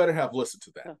y'all better have listened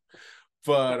to that.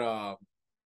 But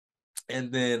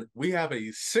and then we have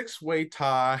a 6-way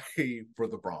tie for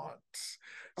the bronze.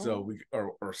 So we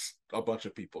are a bunch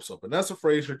of people. So Vanessa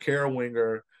Frazier, Kara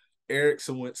Winger, Eric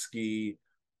Sawinski,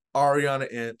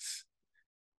 Ariana Entz,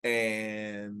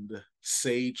 and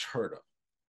Sage Herta.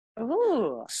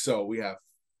 Ooh. So we have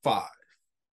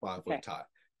five-way tie.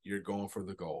 You're going for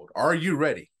the gold. Are you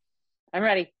ready? I'm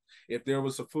ready. If there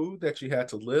was a food that you had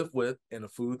to live with and a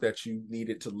food that you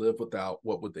needed to live without,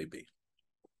 what would they be?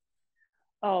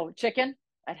 Oh, chicken.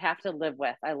 I'd have to live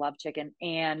with. I love chicken,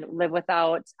 and live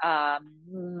without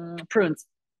prunes.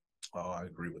 Oh, I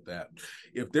agree with that.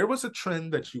 If there was a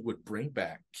trend that you would bring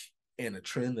back and a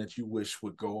trend that you wish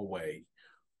would go away,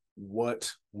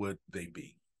 what would they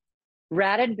be?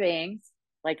 Ratted bangs,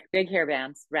 like big hair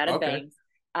bands, ratted bangs.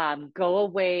 Go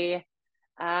away.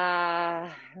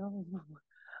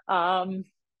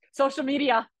 Social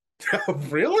media.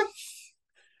 Really?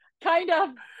 Kind of.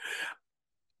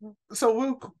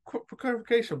 So, for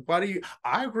clarification, why do you?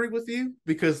 I agree with you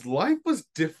because life was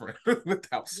different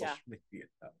without social media.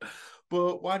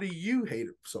 But why do you hate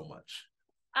it so much?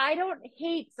 I don't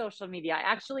hate social media.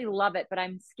 I actually love it, but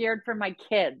I'm scared for my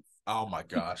kids. Oh my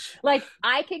gosh! Like,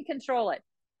 I can control it.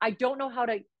 I don't know how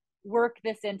to work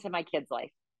this into my kids'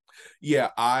 life. Yeah,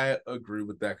 I agree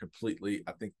with that completely.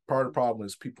 I think part of the problem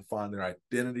is people find their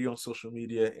identity on social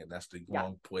media, and that's the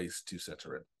wrong place to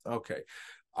center it. Okay,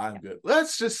 I'm good.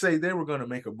 Let's just say they were going to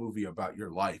make a movie about your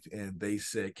life, and they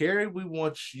said, Carrie, we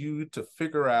want you to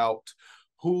figure out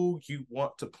who you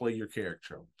want to play your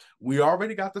character. We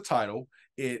already got the title.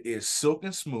 It is Silk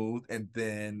and Smooth, and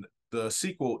then The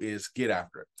sequel is Get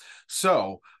After It.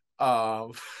 So,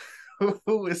 um,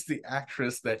 who is the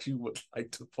actress that you would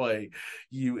like to play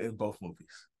you in both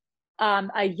movies?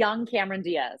 A young Cameron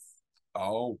Diaz.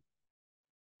 Oh,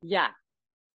 Yeah,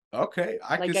 okay,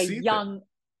 I can like a see that. young.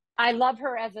 I love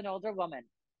her as an older woman,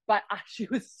 but she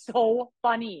was so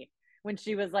funny when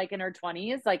she was like in her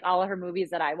 20s. Like all of her movies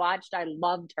that I watched, I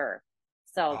loved her.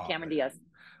 So Oh Cameron man, Diaz.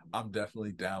 I'm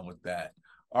definitely down with that.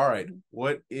 All right, Mhm.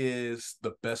 what is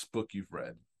the best book you've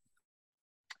read?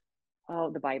 Oh,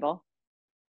 the Bible.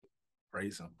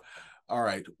 Praise him. All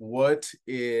right, what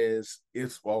is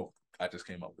it's well, I just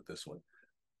came up with this one.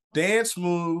 Dance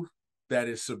move that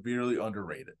is severely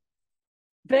underrated.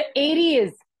 The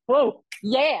 80s. Whoa,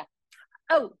 yeah.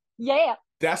 Oh, yeah.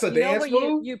 That's a You know where dance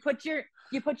move? you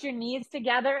put your knees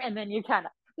together and then you kind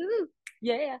of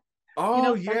yeah. You Oh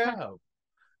know that kind. yeah.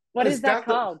 What Is is that that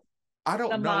the called? I The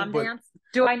don't know, mom but dance?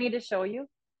 Do I need to show you?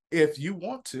 if you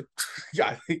want to, yeah,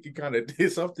 I think you kind of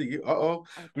did something. Uh-oh.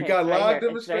 We Okay, got it's a right live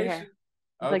here. It's right here. demonstration.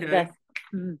 It's like this. Okay.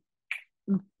 Mm,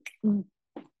 mm, mm,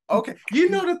 Okay. You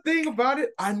mm. know the thing about it,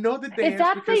 I know the Is dance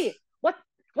that because the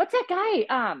what's that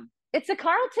guy? It's a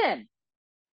Carlton.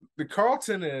 the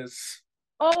Carlton is,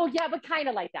 Oh yeah, but kind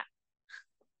of like that.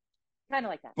 Kind of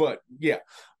like that. but yeah.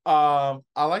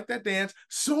 I like that dance.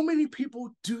 So many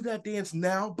people do that dance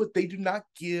now, but they do not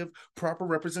give proper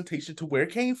representation to where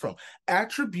it came from.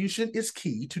 Attribution is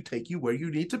key to take you where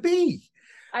you need to be.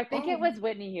 I think it Oh, was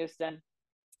Whitney Houston.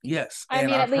 yes. I And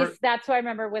mean, I've at heard, least that's who I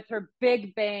remember with her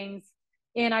big bangs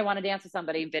in "I Want to Dance with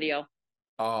Somebody" video.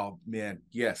 oh man,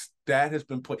 yes, that has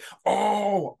been played.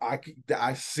 Oh,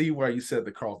 I see why you said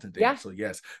the Carlton Yeah. dance. So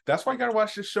yes, that's why you gotta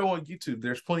watch this show on YouTube.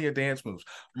 There's plenty of dance moves.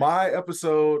 My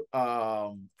episode,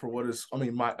 for what is, I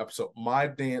mean, my episode, my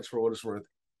dance for what it's worth.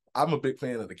 I'm a big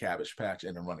fan of the Cabbage Patch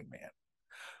and the Running Man.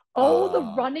 Oh, the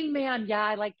Running Man. Yeah,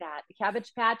 I like that. The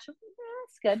Cabbage Patch. Yeah,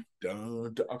 that's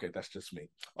good. Okay, that's just me.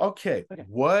 Okay, Okay.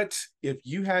 what if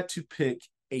you had to pick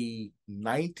a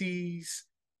 '90s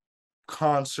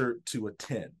concert to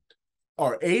attend,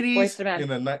 or Boyz '80s II Men. in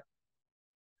the night?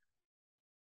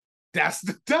 That's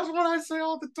what I say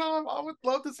all the time. I would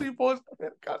love to see Boyz II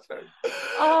Men concert.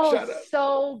 Oh, Shut up.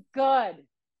 so good.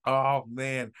 Oh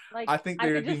man, Like I think I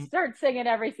could there'd just be. start singing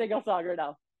every single song right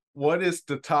now. What is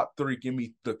the top three? Give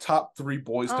me the top three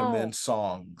Boyz II Men Oh,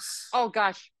 songs. oh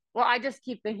gosh. Well, I just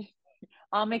keep thinking,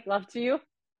 "I'll Make Love to You,"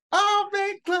 I'll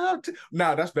make love to.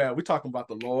 Nah, that's bad. We're talking about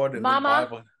the Lord and then "Mama."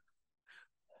 Bible.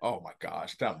 Oh my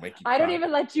gosh, that'll make you I don't cry.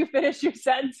 even let you finish your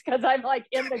sentence because I'm like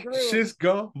in the groove. She's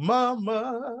gone,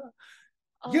 Mama.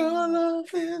 Your Oh, love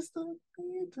is the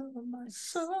beat of my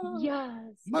soul.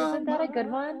 yes. Isn't that a good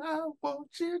Mama, one? I want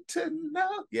you to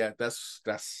know. Yeah, that's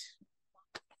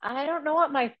I don't know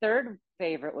what my third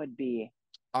favorite would be.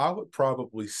 I would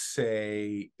probably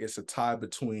say it's a tie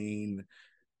between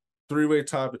three-way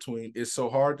tie between It's So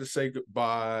Hard to Say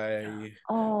Goodbye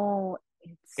Oh,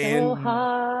 it's so and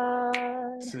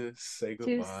hard To Say to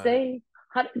Goodbye say.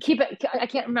 Keep it. I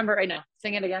can't remember right now.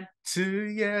 Sing it again. to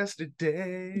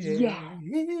Yesterday. Yeah.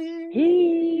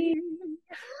 He.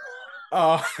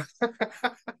 Oh,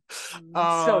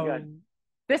 So good. um,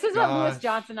 This is what Lewis gosh.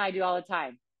 Johnson and I do all the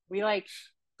time. We like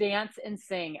dance and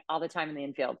sing all the time in the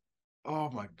infield. Oh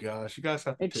my gosh, you guys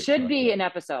have to It should TikTok be that. an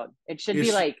episode. It should be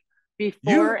It's like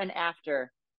before you and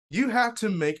after. you have to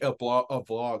make a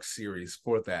vlog series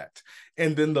for that.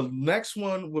 And then the next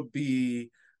one would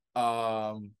be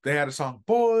they had a song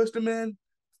Boys to Men,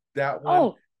 that one,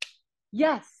 Oh,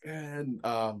 yes. and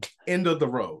End of the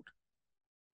Road.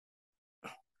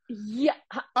 Yeah.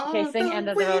 Okay, sing Although "End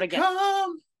of the Road" we again.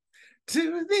 come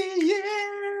to the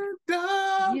end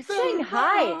of You sing the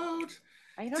high. road,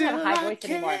 I don't have a till high I voice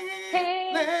anymore. can't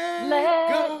Can't let let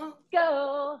go.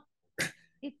 go.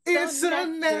 It's so It's a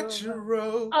natural.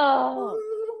 natural. Oh,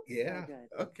 Ooh, so yeah. good.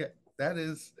 Okay. That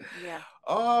is. Yeah.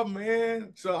 Oh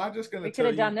man. So I'm just gonna We could tell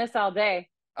have you. done this all day.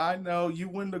 I know you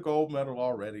win the gold medal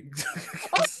already.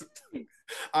 Oh,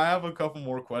 I have a couple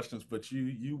more questions, but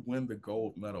you win the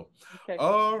gold medal. okay.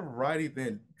 All righty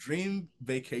then. Dream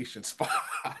vacation spot.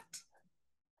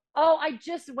 Oh, I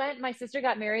just went. My sister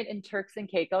got married in Turks and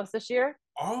Caicos this year.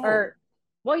 Oh. Or,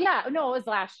 well, yeah, no, it was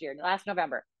last year, last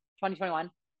November,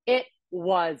 2021. It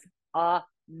was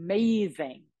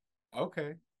amazing.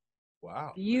 Okay.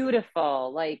 Wow.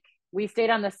 Beautiful. Like, we stayed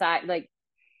on the side, like,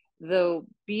 the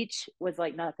beach was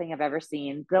like nothing I've ever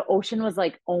seen. The ocean was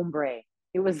like ombre.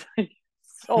 It was like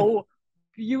so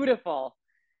beautiful.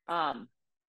 Um,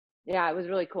 yeah, it was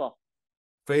really cool.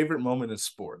 Favorite moment in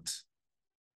sports.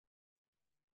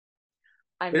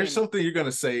 I There's mean, something you're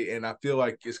gonna say, and I feel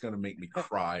like it's gonna make me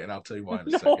cry, and I'll tell you why in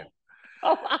a second. no.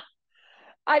 Oh,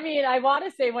 I mean, I want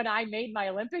to say when I made my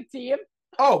Olympic team,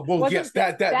 Oh well, yes, wasn't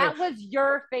that that was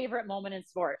your favorite moment in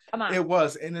sport? Come on. it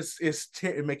was, and it's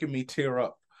making me tear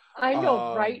up. I know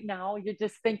right Um, now you're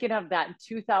just thinking of that in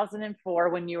 2004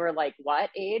 when you were like what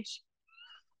age?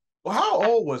 well, how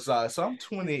old was I? So I'm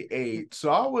 28.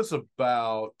 So I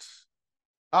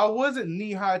wasn't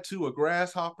knee high to a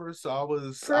grasshopper. So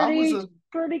Pretty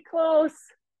pretty close.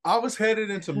 I was headed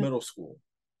into middle school.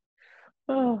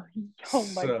 Oh, oh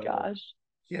my So gosh.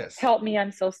 yes, Help me,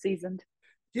 I'm so seasoned.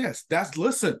 yes, that's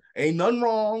listen, ain't nothing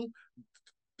wrong.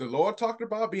 The Lord talked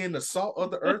about being the salt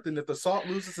of the earth, and if the salt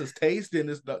loses its taste, then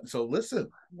it's not. So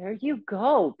listen. There you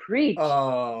go. Preach.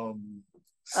 Um,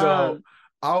 so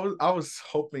Um, I was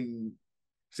hoping.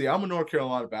 See, I'm a North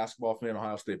Carolina basketball fan,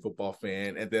 Ohio State football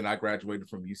fan, and then I graduated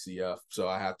from UCF, so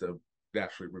I have to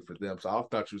naturally root for them. So I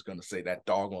thought you was going to say that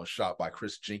doggone shot by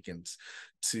Chris Jenkins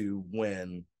to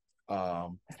win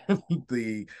um,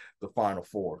 the the Final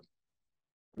Four.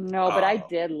 no, but Uh,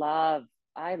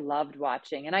 I loved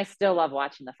watching, and I still love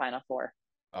watching the Final Four.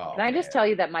 Can oh I just man, tell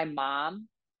you that my mom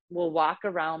will walk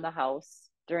around the house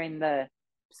during the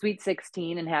Sweet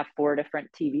 16 and have four different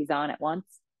TVs on at once?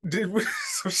 did we,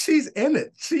 so she's in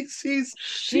it. She's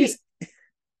She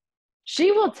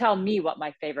she will tell me what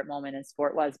my favorite moment in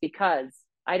sport was because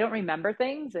I don't remember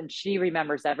things and she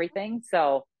remembers everything.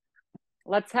 So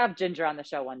let's have Ginger on the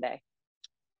show one day.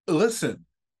 listen.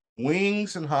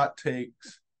 Wings and hot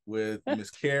takes with Miss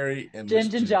Carrie and Miss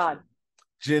Ginger and John.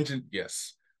 Ginger. Ginger,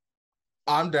 yes.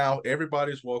 I'm down.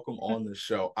 Everybody's welcome on this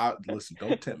show. I listen,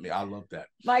 don't tempt me. I love that.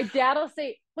 My dad will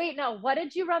say, wait, no, what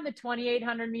did you run the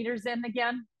 2,800 meters in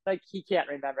again? Like, he can't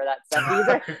remember that stuff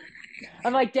either.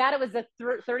 I'm like, Dad, it was the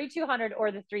 3,200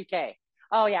 or the 3K.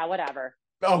 Oh, yeah, whatever.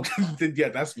 Oh, yeah,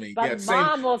 that's me. Yeah, But same.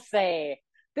 mom will say,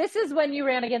 this is when you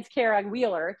ran against Kara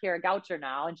Wheeler, Kara Goucher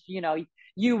now, and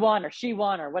you won or she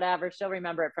won or whatever. She'll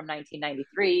remember it from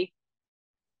 1993.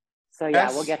 So yeah,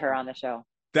 we'll That's get her on the show.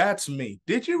 that's me.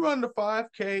 Did you run the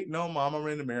 5K? No, mom, I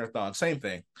ran the marathon. Same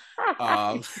thing.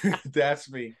 Um, that's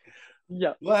me.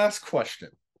 Yep. Last question.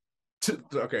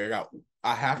 Okay,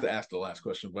 I have to ask the last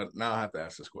question, but now I have to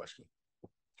ask this question.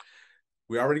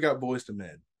 We already got Boyz II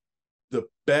Men. The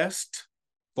best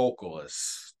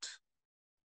vocalist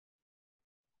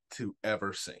to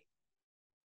ever sing.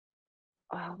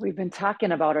 Oh, we've been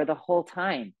talking about her the whole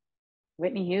time.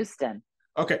 Whitney Houston.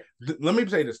 Okay, let me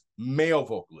say this: male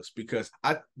vocalist, because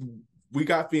we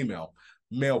got female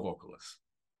male vocalists.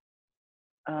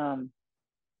 Um,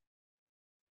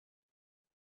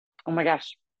 oh my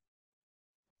gosh,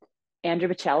 Andrew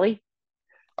Bocelli.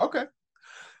 Okay,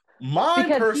 mine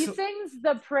Because he person. sings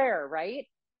the prayer, right?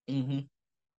 Mm-hmm.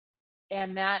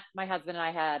 And that my husband and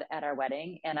I had at our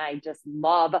wedding, and I just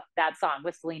love that song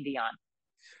with Celine Dion.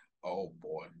 Oh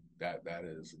boy, that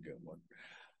is a good one.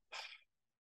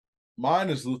 Mine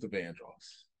is Luther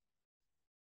Vandross.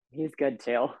 He's good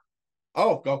too.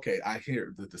 Oh, okay. I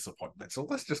hear the disappointment. So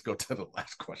let's just go to the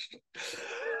last question.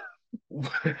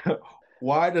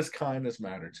 Why does kindness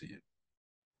matter to you?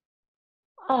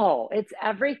 Oh, it's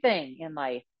everything in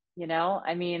life,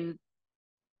 I mean,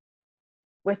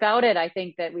 without it, I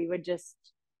think that we would just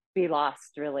be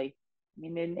lost, really. I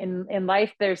mean, in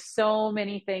life, there's so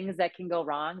many things that can go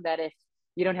wrong that if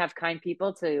you don't have kind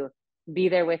people to be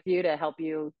there with you to help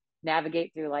you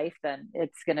navigate through life, then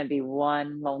it's going to be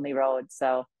one lonely road.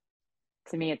 So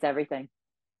to me, it's everything.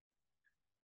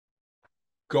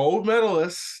 Gold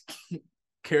medalist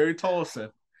Carrie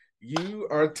Tollefson. You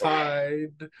are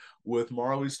tied with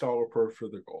Marley Stallworth for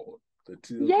the gold. The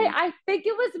two of Yeah, you. I think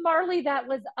it was Marley that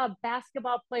was a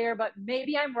basketball player, but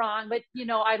maybe I'm wrong. But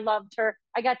I loved her.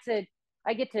 I get to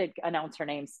announce her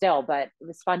name still, but it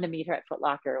was fun to meet her at Foot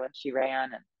Locker when she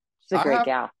ran, and she's a I great have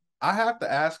gal. I have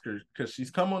to ask her because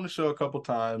she's come on the show a couple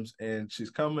times, and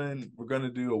she's coming. We're gonna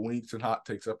do a Winks and Hot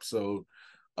Takes episode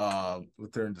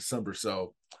with her in December.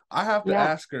 So I have to Yeah,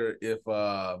 ask her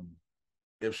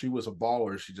if she was a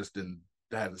baller, she just didn't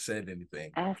haven't said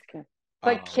anything. ask her.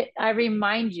 But Um, I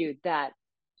remind you that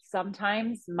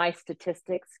sometimes my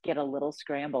statistics get a little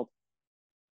scrambled.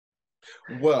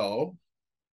 well,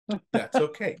 that's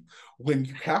okay. When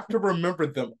you have to remember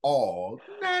them all,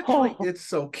 naturally, Oh,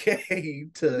 it's okay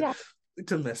yeah,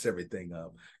 to mess everything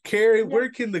up. Carrie, yeah. where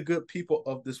can the good people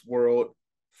of this world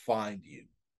find you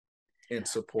and They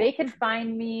support can what you're doing?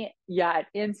 find me, yeah, at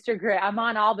Instagram. I'm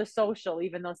on all the social,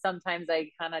 even though sometimes I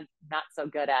kind of not so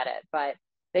good at it. But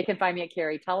they can find me at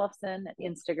Carrie Tollefson at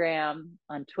Instagram,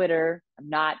 on Twitter. I'm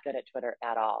not good at Twitter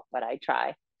at all, but I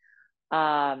try.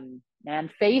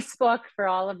 And Facebook for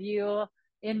all of you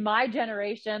in my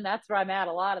generation. That's where I'm at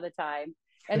a lot of the time.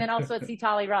 And then also at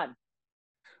Tolle Run.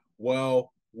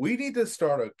 Well, we need to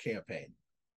start a campaign.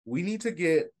 we need to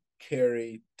get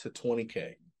Carrie to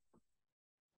 20K.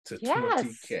 To Yes.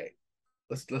 20K.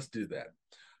 Let's do that.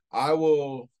 I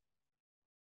will.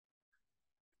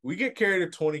 We get Carrie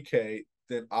to 20K,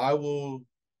 then I will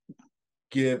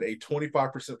give a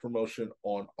 25% promotion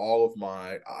on all of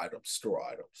my items, store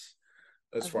items,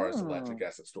 as far as the Lactic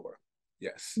Acid store.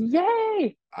 Yes.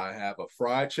 Yay! I have a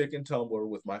fried chicken tumbler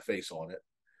with my face on it.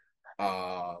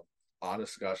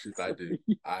 Honest to gosh, I do.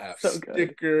 I have so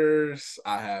stickers. Good.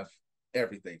 I have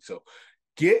everything. So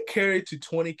get Carrie to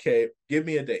 20K. Give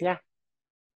me a date. Yeah.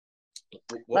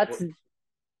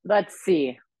 Let's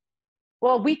see.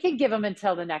 Well, we can give them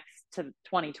until the next to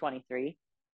 2023.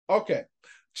 Okay.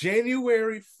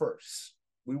 January 1st.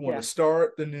 We want to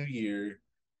start the new year.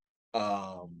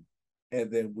 And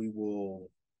then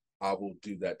I will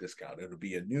do that discount. It'll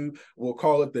be we'll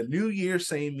call it the New Year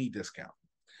Same Me discount.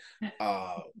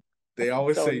 They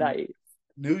always say nice.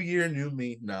 New Year, new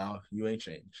me. No, you ain't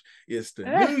changed. It's the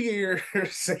New Year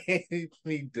Same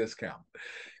Me discount.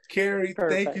 Carrie,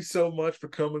 Thank you so much for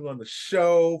coming on the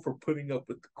show, for putting up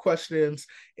with the questions,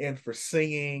 and for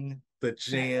singing the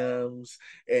jams,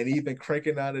 and even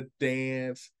cranking out a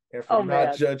dance, and for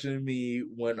not judging me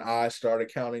when I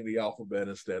started counting the alphabet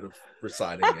instead of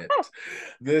reciting it.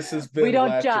 This has been We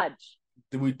don't judge.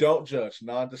 We don't judge.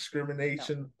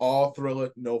 Non-discrimination, all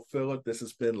thriller, no filler. This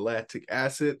has been Lactic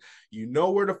Acid. You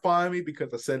know where to find me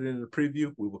because I said it in the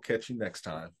preview. We will catch you next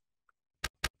time.